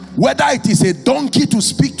 whether it is a donkey to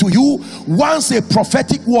speak to you. Once a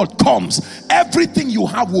prophetic word comes, everything you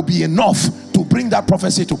have will be enough to bring that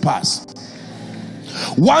prophecy to pass.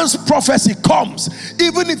 Once prophecy comes,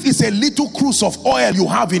 even if it's a little cruse of oil you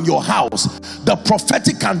have in your house, the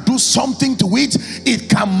prophetic can do something to it. It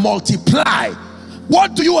can multiply.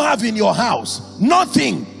 What do you have in your house?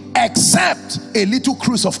 Nothing except a little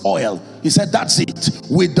cruse of oil. He said, that's it.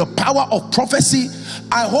 With the power of prophecy,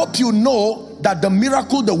 I hope you know that the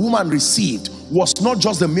miracle the woman received was not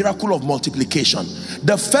just the miracle of multiplication.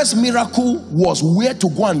 The first miracle was where to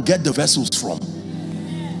go and get the vessels from,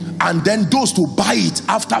 and then those to buy it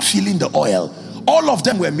after filling the oil. All of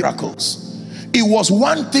them were miracles. It was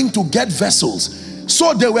one thing to get vessels.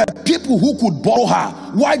 So there were people who could borrow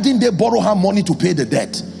her. Why didn't they borrow her money to pay the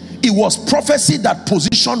debt? It was prophecy that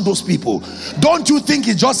positioned those people. Don't you think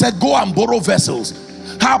he just said go and borrow vessels?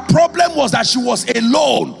 Her problem was that she was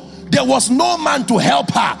alone. There was no man to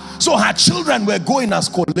help her, so her children were going as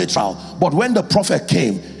collateral. But when the prophet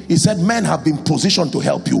came, he said, men have been positioned to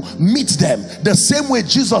help you. Meet them. The same way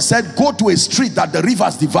Jesus said, go to a street that the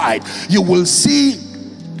rivers divide. You will see,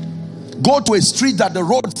 go to a street that the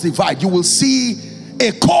roads divide. You will see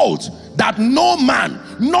a colt that no man,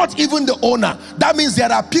 not even the owner. That means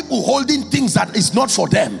there are people holding things that is not for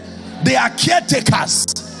them. They are caretakers.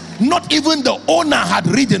 Not even the owner had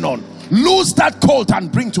ridden on. Lose that colt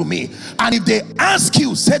and bring to me. And if they ask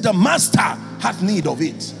you, say the master hath need of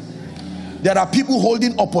it. There are people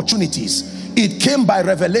holding opportunities. It came by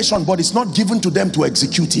revelation, but it's not given to them to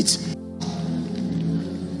execute it.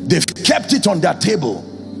 They've kept it on their table,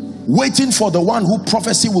 waiting for the one who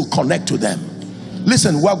prophecy will connect to them.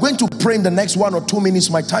 Listen, we're going to pray in the next 1 or 2 minutes.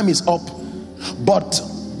 My time is up. But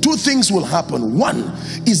 2 things will happen. One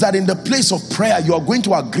is that in the place of prayer, you are going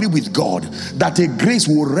to agree with God that a grace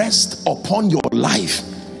will rest upon your life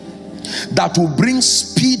that will bring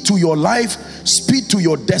speed to your life, speed to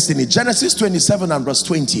your destiny. Genesis 27 and verse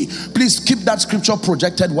 20. Please keep that scripture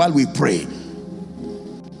projected while we pray.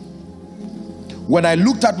 When I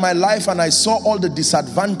looked at my life and I saw all the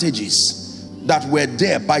disadvantages that were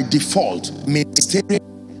there by default, ministerial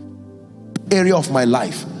area of my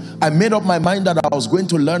life, I made up my mind that I was going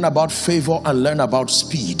to learn about favor and learn about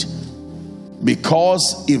speed.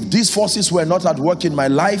 Because if these forces were not at work in my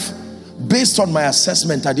life, based on my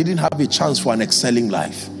assessment, I didn't have a chance for an excelling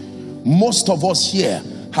life. Most of us here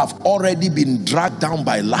have already been dragged down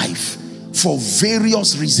by life for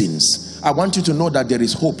various reasons. I want you to know that there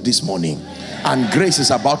is hope this morning, and grace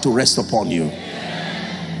is about to rest upon you.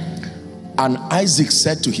 And Isaac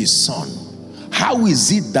said to his son, how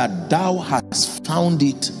is it that thou hast found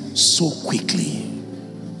it so quickly?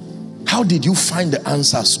 How did you find the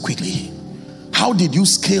answers quickly? How did you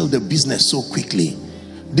scale the business so quickly?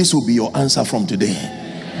 This will be your answer from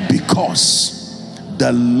today. Because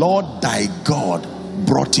the Lord thy God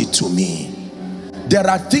brought it to me. There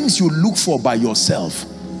are things you look for by yourself,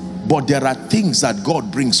 but there are things that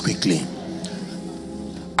God brings quickly.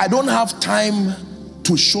 I don't have time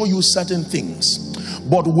to show you certain things,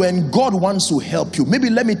 but when God wants to help you, maybe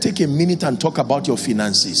let me take a minute and talk about your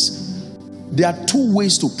finances. There are 2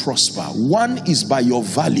 ways to prosper. One is by your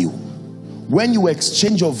value. When you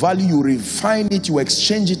exchange your value, you refine it, you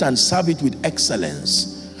exchange it and serve it with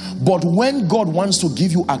excellence. But when God wants to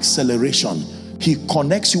give you acceleration, he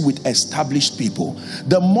connects you with established people.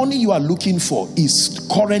 The money you are looking for is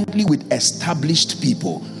currently with established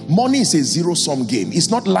people. Money is a zero-sum game. It's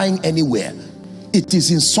not lying anywhere. It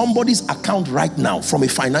is in somebody's account right now from a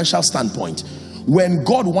financial standpoint. When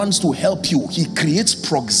God wants to help you, he creates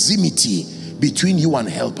proximity between you and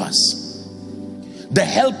helpers. The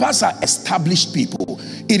helpers are established people.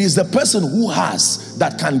 It is the person who has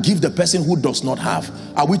that can give the person who does not have.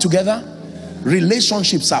 Are we together?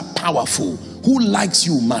 Relationships are powerful. Who likes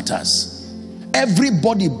you matters.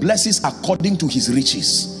 Everybody blesses according to his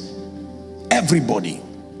riches. Everybody.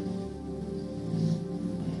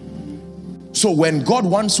 So when God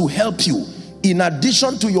wants to help you, in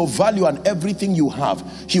addition to your value and everything you have,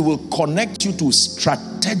 he will connect you to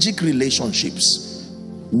strategic relationships.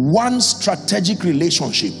 One strategic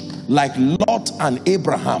relationship like Lot and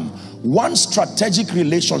Abraham. One strategic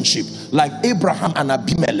relationship like Abraham and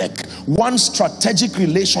Abimelech. One strategic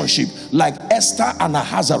relationship like Esther and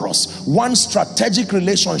Ahasuerus. One strategic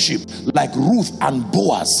relationship like Ruth and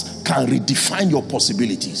Boaz can redefine your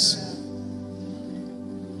possibilities.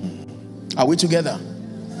 Are we together?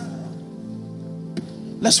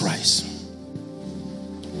 Let's rise.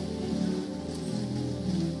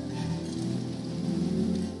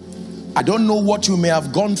 I don't know what you may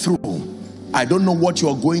have gone through. I don't know what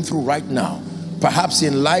you're going through right now. Perhaps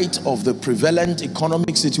in light of the prevalent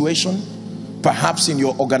economic situation, perhaps in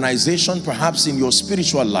your organization, perhaps in your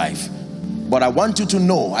spiritual life. But I want you to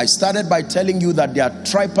know, I started by telling you that there are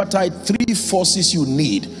tripartite, three forces you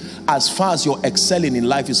need as far as your excelling in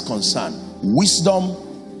life is concerned: wisdom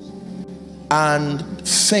and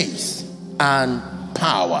faith and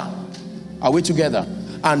power. Are we together?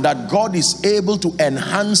 And that God is able to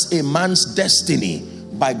enhance a man's destiny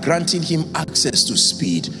by granting him access to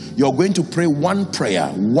speed. You're going to pray one prayer,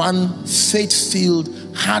 one faith-filled,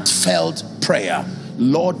 heartfelt prayer.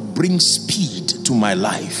 Lord, bring speed to my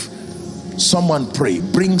life. Someone pray,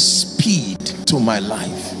 bring speed to my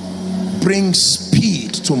life. Bring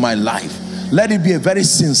speed to my life. Let it be a very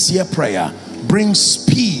sincere prayer. Bring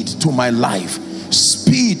speed to my life,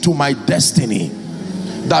 speed to my destiny.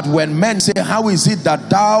 That when men say, how is it that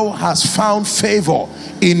thou hast found favor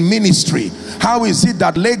in ministry? How is it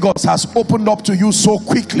that Lagos has opened up to you so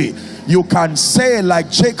quickly? You can say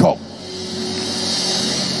like Jacob,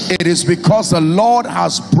 it is because the Lord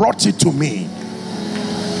has brought it to me.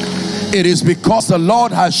 It is because the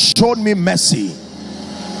Lord has shown me mercy.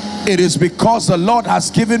 It is because the Lord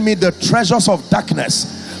has given me the treasures of darkness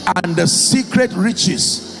and the secret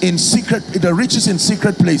riches in secret, the riches in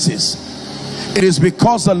secret places. It is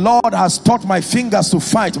because the Lord has taught my fingers to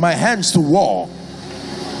fight, my hands to war.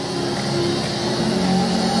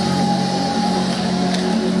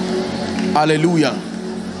 Hallelujah.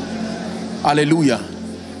 Hallelujah.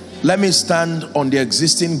 Let me stand on the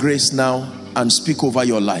existing grace now and speak over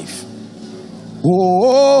your life. Oh,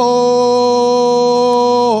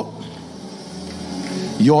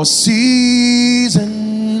 your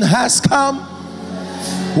season has come.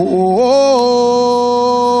 Oh,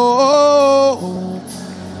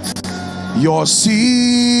 your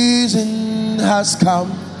season has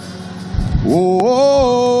come. Oh,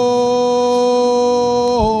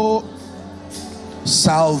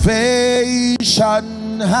 salvation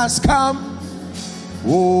has come.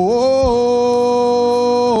 Oh,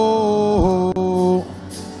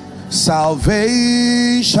 salvation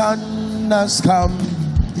has come.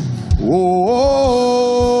 Oh,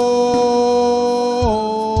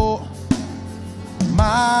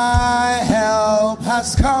 my help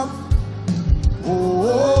has come.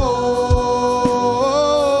 Oh,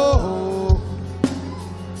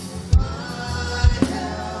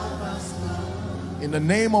 in the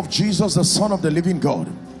name of Jesus, the Son of the living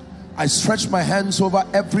God, I stretch my hands over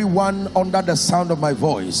everyone under the sound of my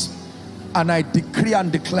voice, and I decree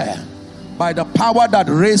and declare, by the power that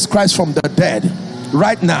raised Christ from the dead,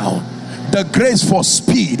 right now, the grace for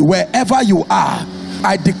speed wherever you are.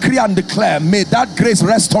 I decree and declare, may that grace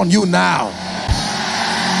rest on you now.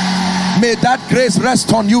 May that grace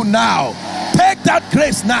rest on you now. Take that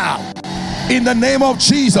grace now in the name of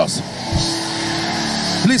Jesus.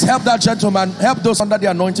 Please help that gentleman, help those under the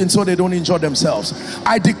anointing so they don't injure themselves.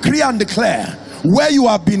 I decree and declare, where you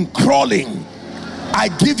have been crawling, I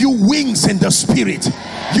give you wings in the spirit.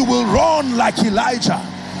 You will run like Elijah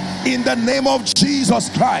in the name of Jesus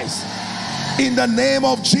Christ. In the name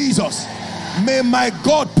of Jesus, may my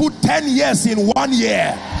God put 10 years in 1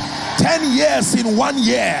 year, 10 years in 1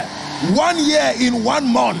 year, 1 year in 1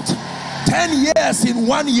 month, 10 years in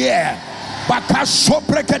 1 year,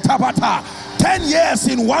 10 years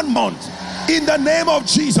in 1 month, in the name of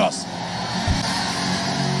Jesus.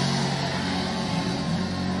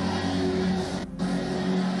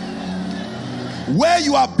 Where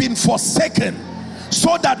you have been forsaken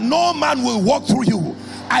so that no man will walk through you,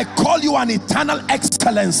 I call you an eternal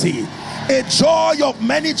excellency, a joy of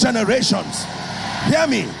many generations. Hear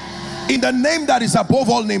me. In the name that is above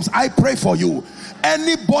all names, I pray for you.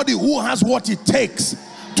 Anybody who has what it takes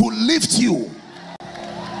to lift you.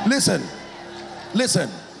 Listen.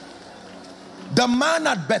 The man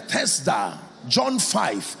at Bethesda, John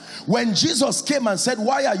 5, when Jesus came and said,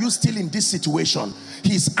 why are you still in this situation?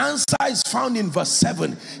 His answer is found in verse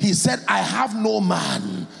 7. He said, I have no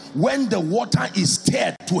man when the water is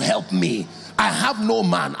stirred to help me. I have no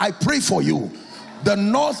man. I pray for you. The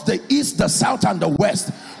north, the east, the south, and the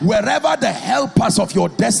west, wherever the helpers of your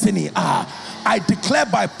destiny are, I declare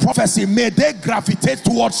by prophecy, may they gravitate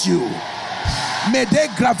towards you. May they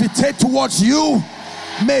gravitate towards you.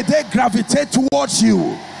 May they gravitate towards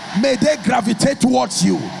you. May they gravitate towards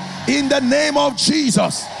you. In the name of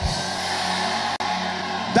Jesus.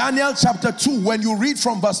 Daniel chapter 2, when you read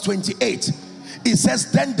from verse 28, it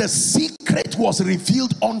says, then the secret was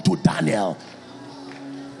revealed unto Daniel.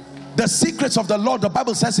 The secrets of the Lord, the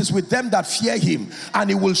Bible says, is with them that fear him, and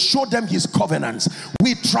he will show them his covenants.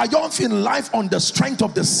 We triumph in life on the strength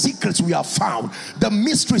of the secrets we have found, the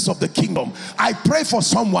mysteries of the kingdom. I pray for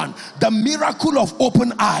someone, the miracle of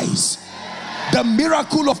open eyes. The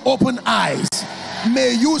miracle of open eyes.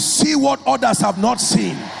 May you see what others have not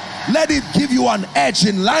seen. Let it give you an edge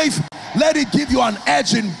in life. Let it give you an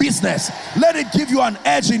edge in business. Let it give you an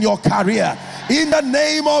edge in your career. In the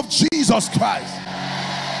name of Jesus Christ.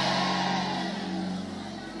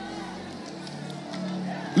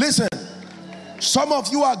 Listen, some of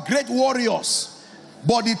you are great warriors,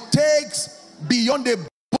 but it takes beyond a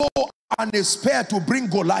bow and a spear to bring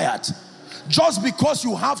Goliath. Just because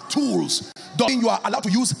you have tools doesn't mean you are allowed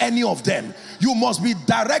to use any of them. You must be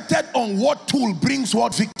directed on what tool brings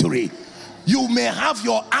what victory. You may have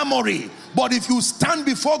your armory, but if you stand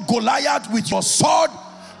before Goliath with your sword,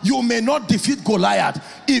 you may not defeat Goliath.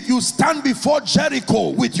 If you stand before Jericho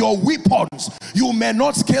with your weapons, you may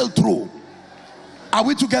not scale through. Are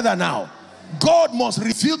we together now? God must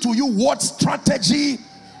reveal to you what strategy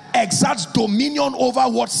exerts dominion over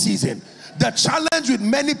what season. The challenge with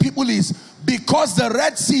many people is, because the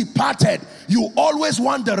Red Sea parted, you always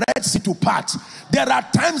want the Red Sea to part. There are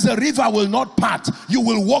times the river will not part. You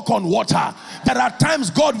will walk on water. There are times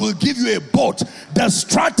God will give you a boat. The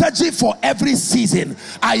strategy for every season,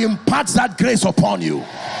 I impart that grace upon you.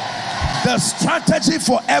 The strategy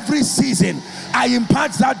for every season, I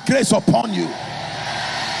impart that grace upon you.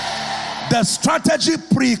 The strategy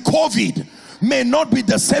pre-COVID may not be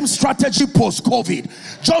the same strategy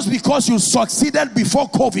post-COVID. Just because you succeeded before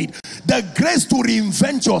COVID, the grace to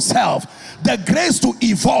reinvent yourself, the grace to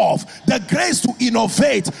evolve, the grace to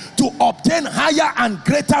innovate, to obtain higher and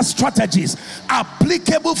greater strategies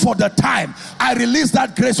applicable for the time, I release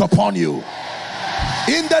that grace upon you.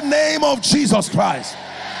 In the name of Jesus Christ.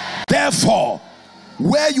 Therefore,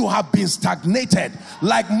 where you have been stagnated,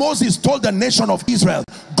 like Moses told the nation of Israel,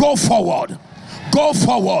 go forward, go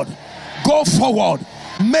forward, go forward,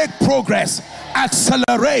 make progress,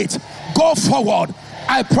 accelerate, go forward.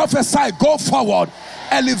 I prophesy, go forward.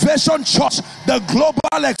 Elevation Church, the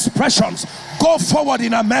global expressions, go forward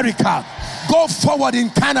in America, go forward in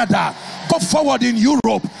Canada, go forward in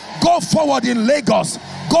Europe, go forward in Lagos,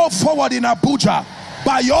 go forward in Abuja.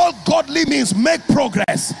 By all godly means, make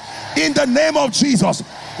progress. In the name of Jesus,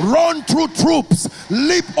 run through troops,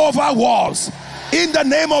 leap over walls. In the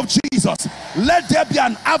name of Jesus, let there be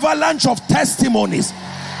an avalanche of testimonies.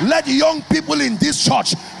 Let young people in this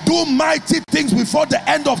church do mighty things before the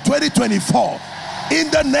end of 2024. In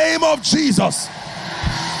the name of Jesus,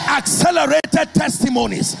 accelerated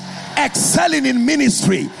testimonies, excelling in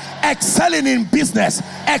ministry, excelling in business,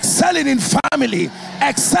 excelling in family,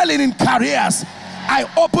 excelling in careers. I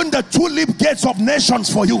open the tulip gates of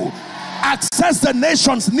nations for you. Access the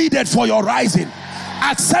nations needed for your rising.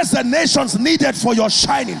 Access the nations needed for your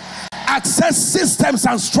shining. Access systems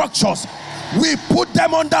and structures. We put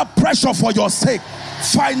them under pressure for your sake.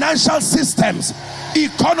 Financial systems,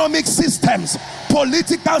 economic systems,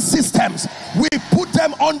 political systems, we put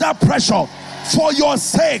them under pressure for your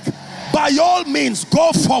sake. By all means,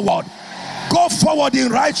 go forward. Go forward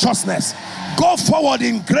in righteousness. Go forward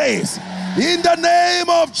in grace. In the name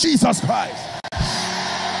of Jesus Christ.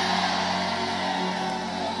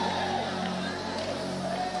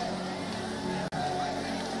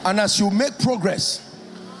 And as you make progress,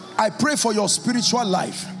 I pray for your spiritual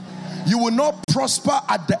life. You will not prosper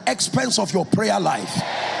at the expense of your prayer life.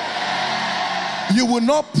 You will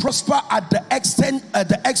not prosper at the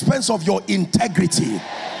expense of your integrity.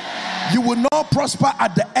 You will not prosper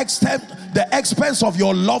at the expense of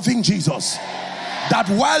your loving Jesus. that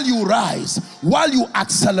while you rise, while you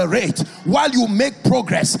accelerate, while you make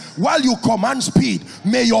progress, while you command speed,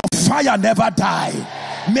 may your fire never die.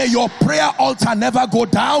 May your prayer altar never go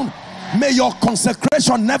down. May your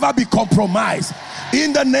consecration never be compromised.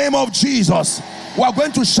 In the name of Jesus, we are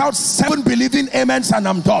going to shout 7 believing amens and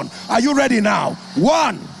I'm done. Are you ready now?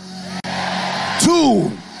 1,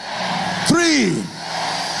 2, 3,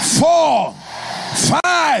 4,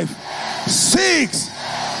 5, 6,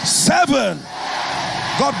 7.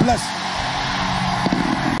 God bless you.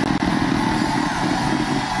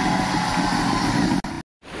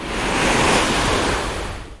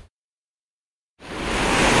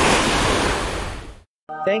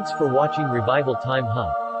 Thanks for watching Revival Time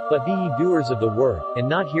Hub. But be ye doers of the word, and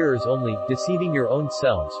not hearers only, deceiving your own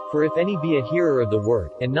selves. For if any be a hearer of the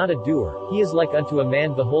word, and not a doer, he is like unto a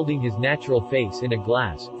man beholding his natural face in a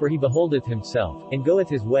glass. For he beholdeth himself, and goeth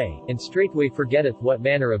his way, and straightway forgetteth what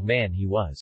manner of man he was.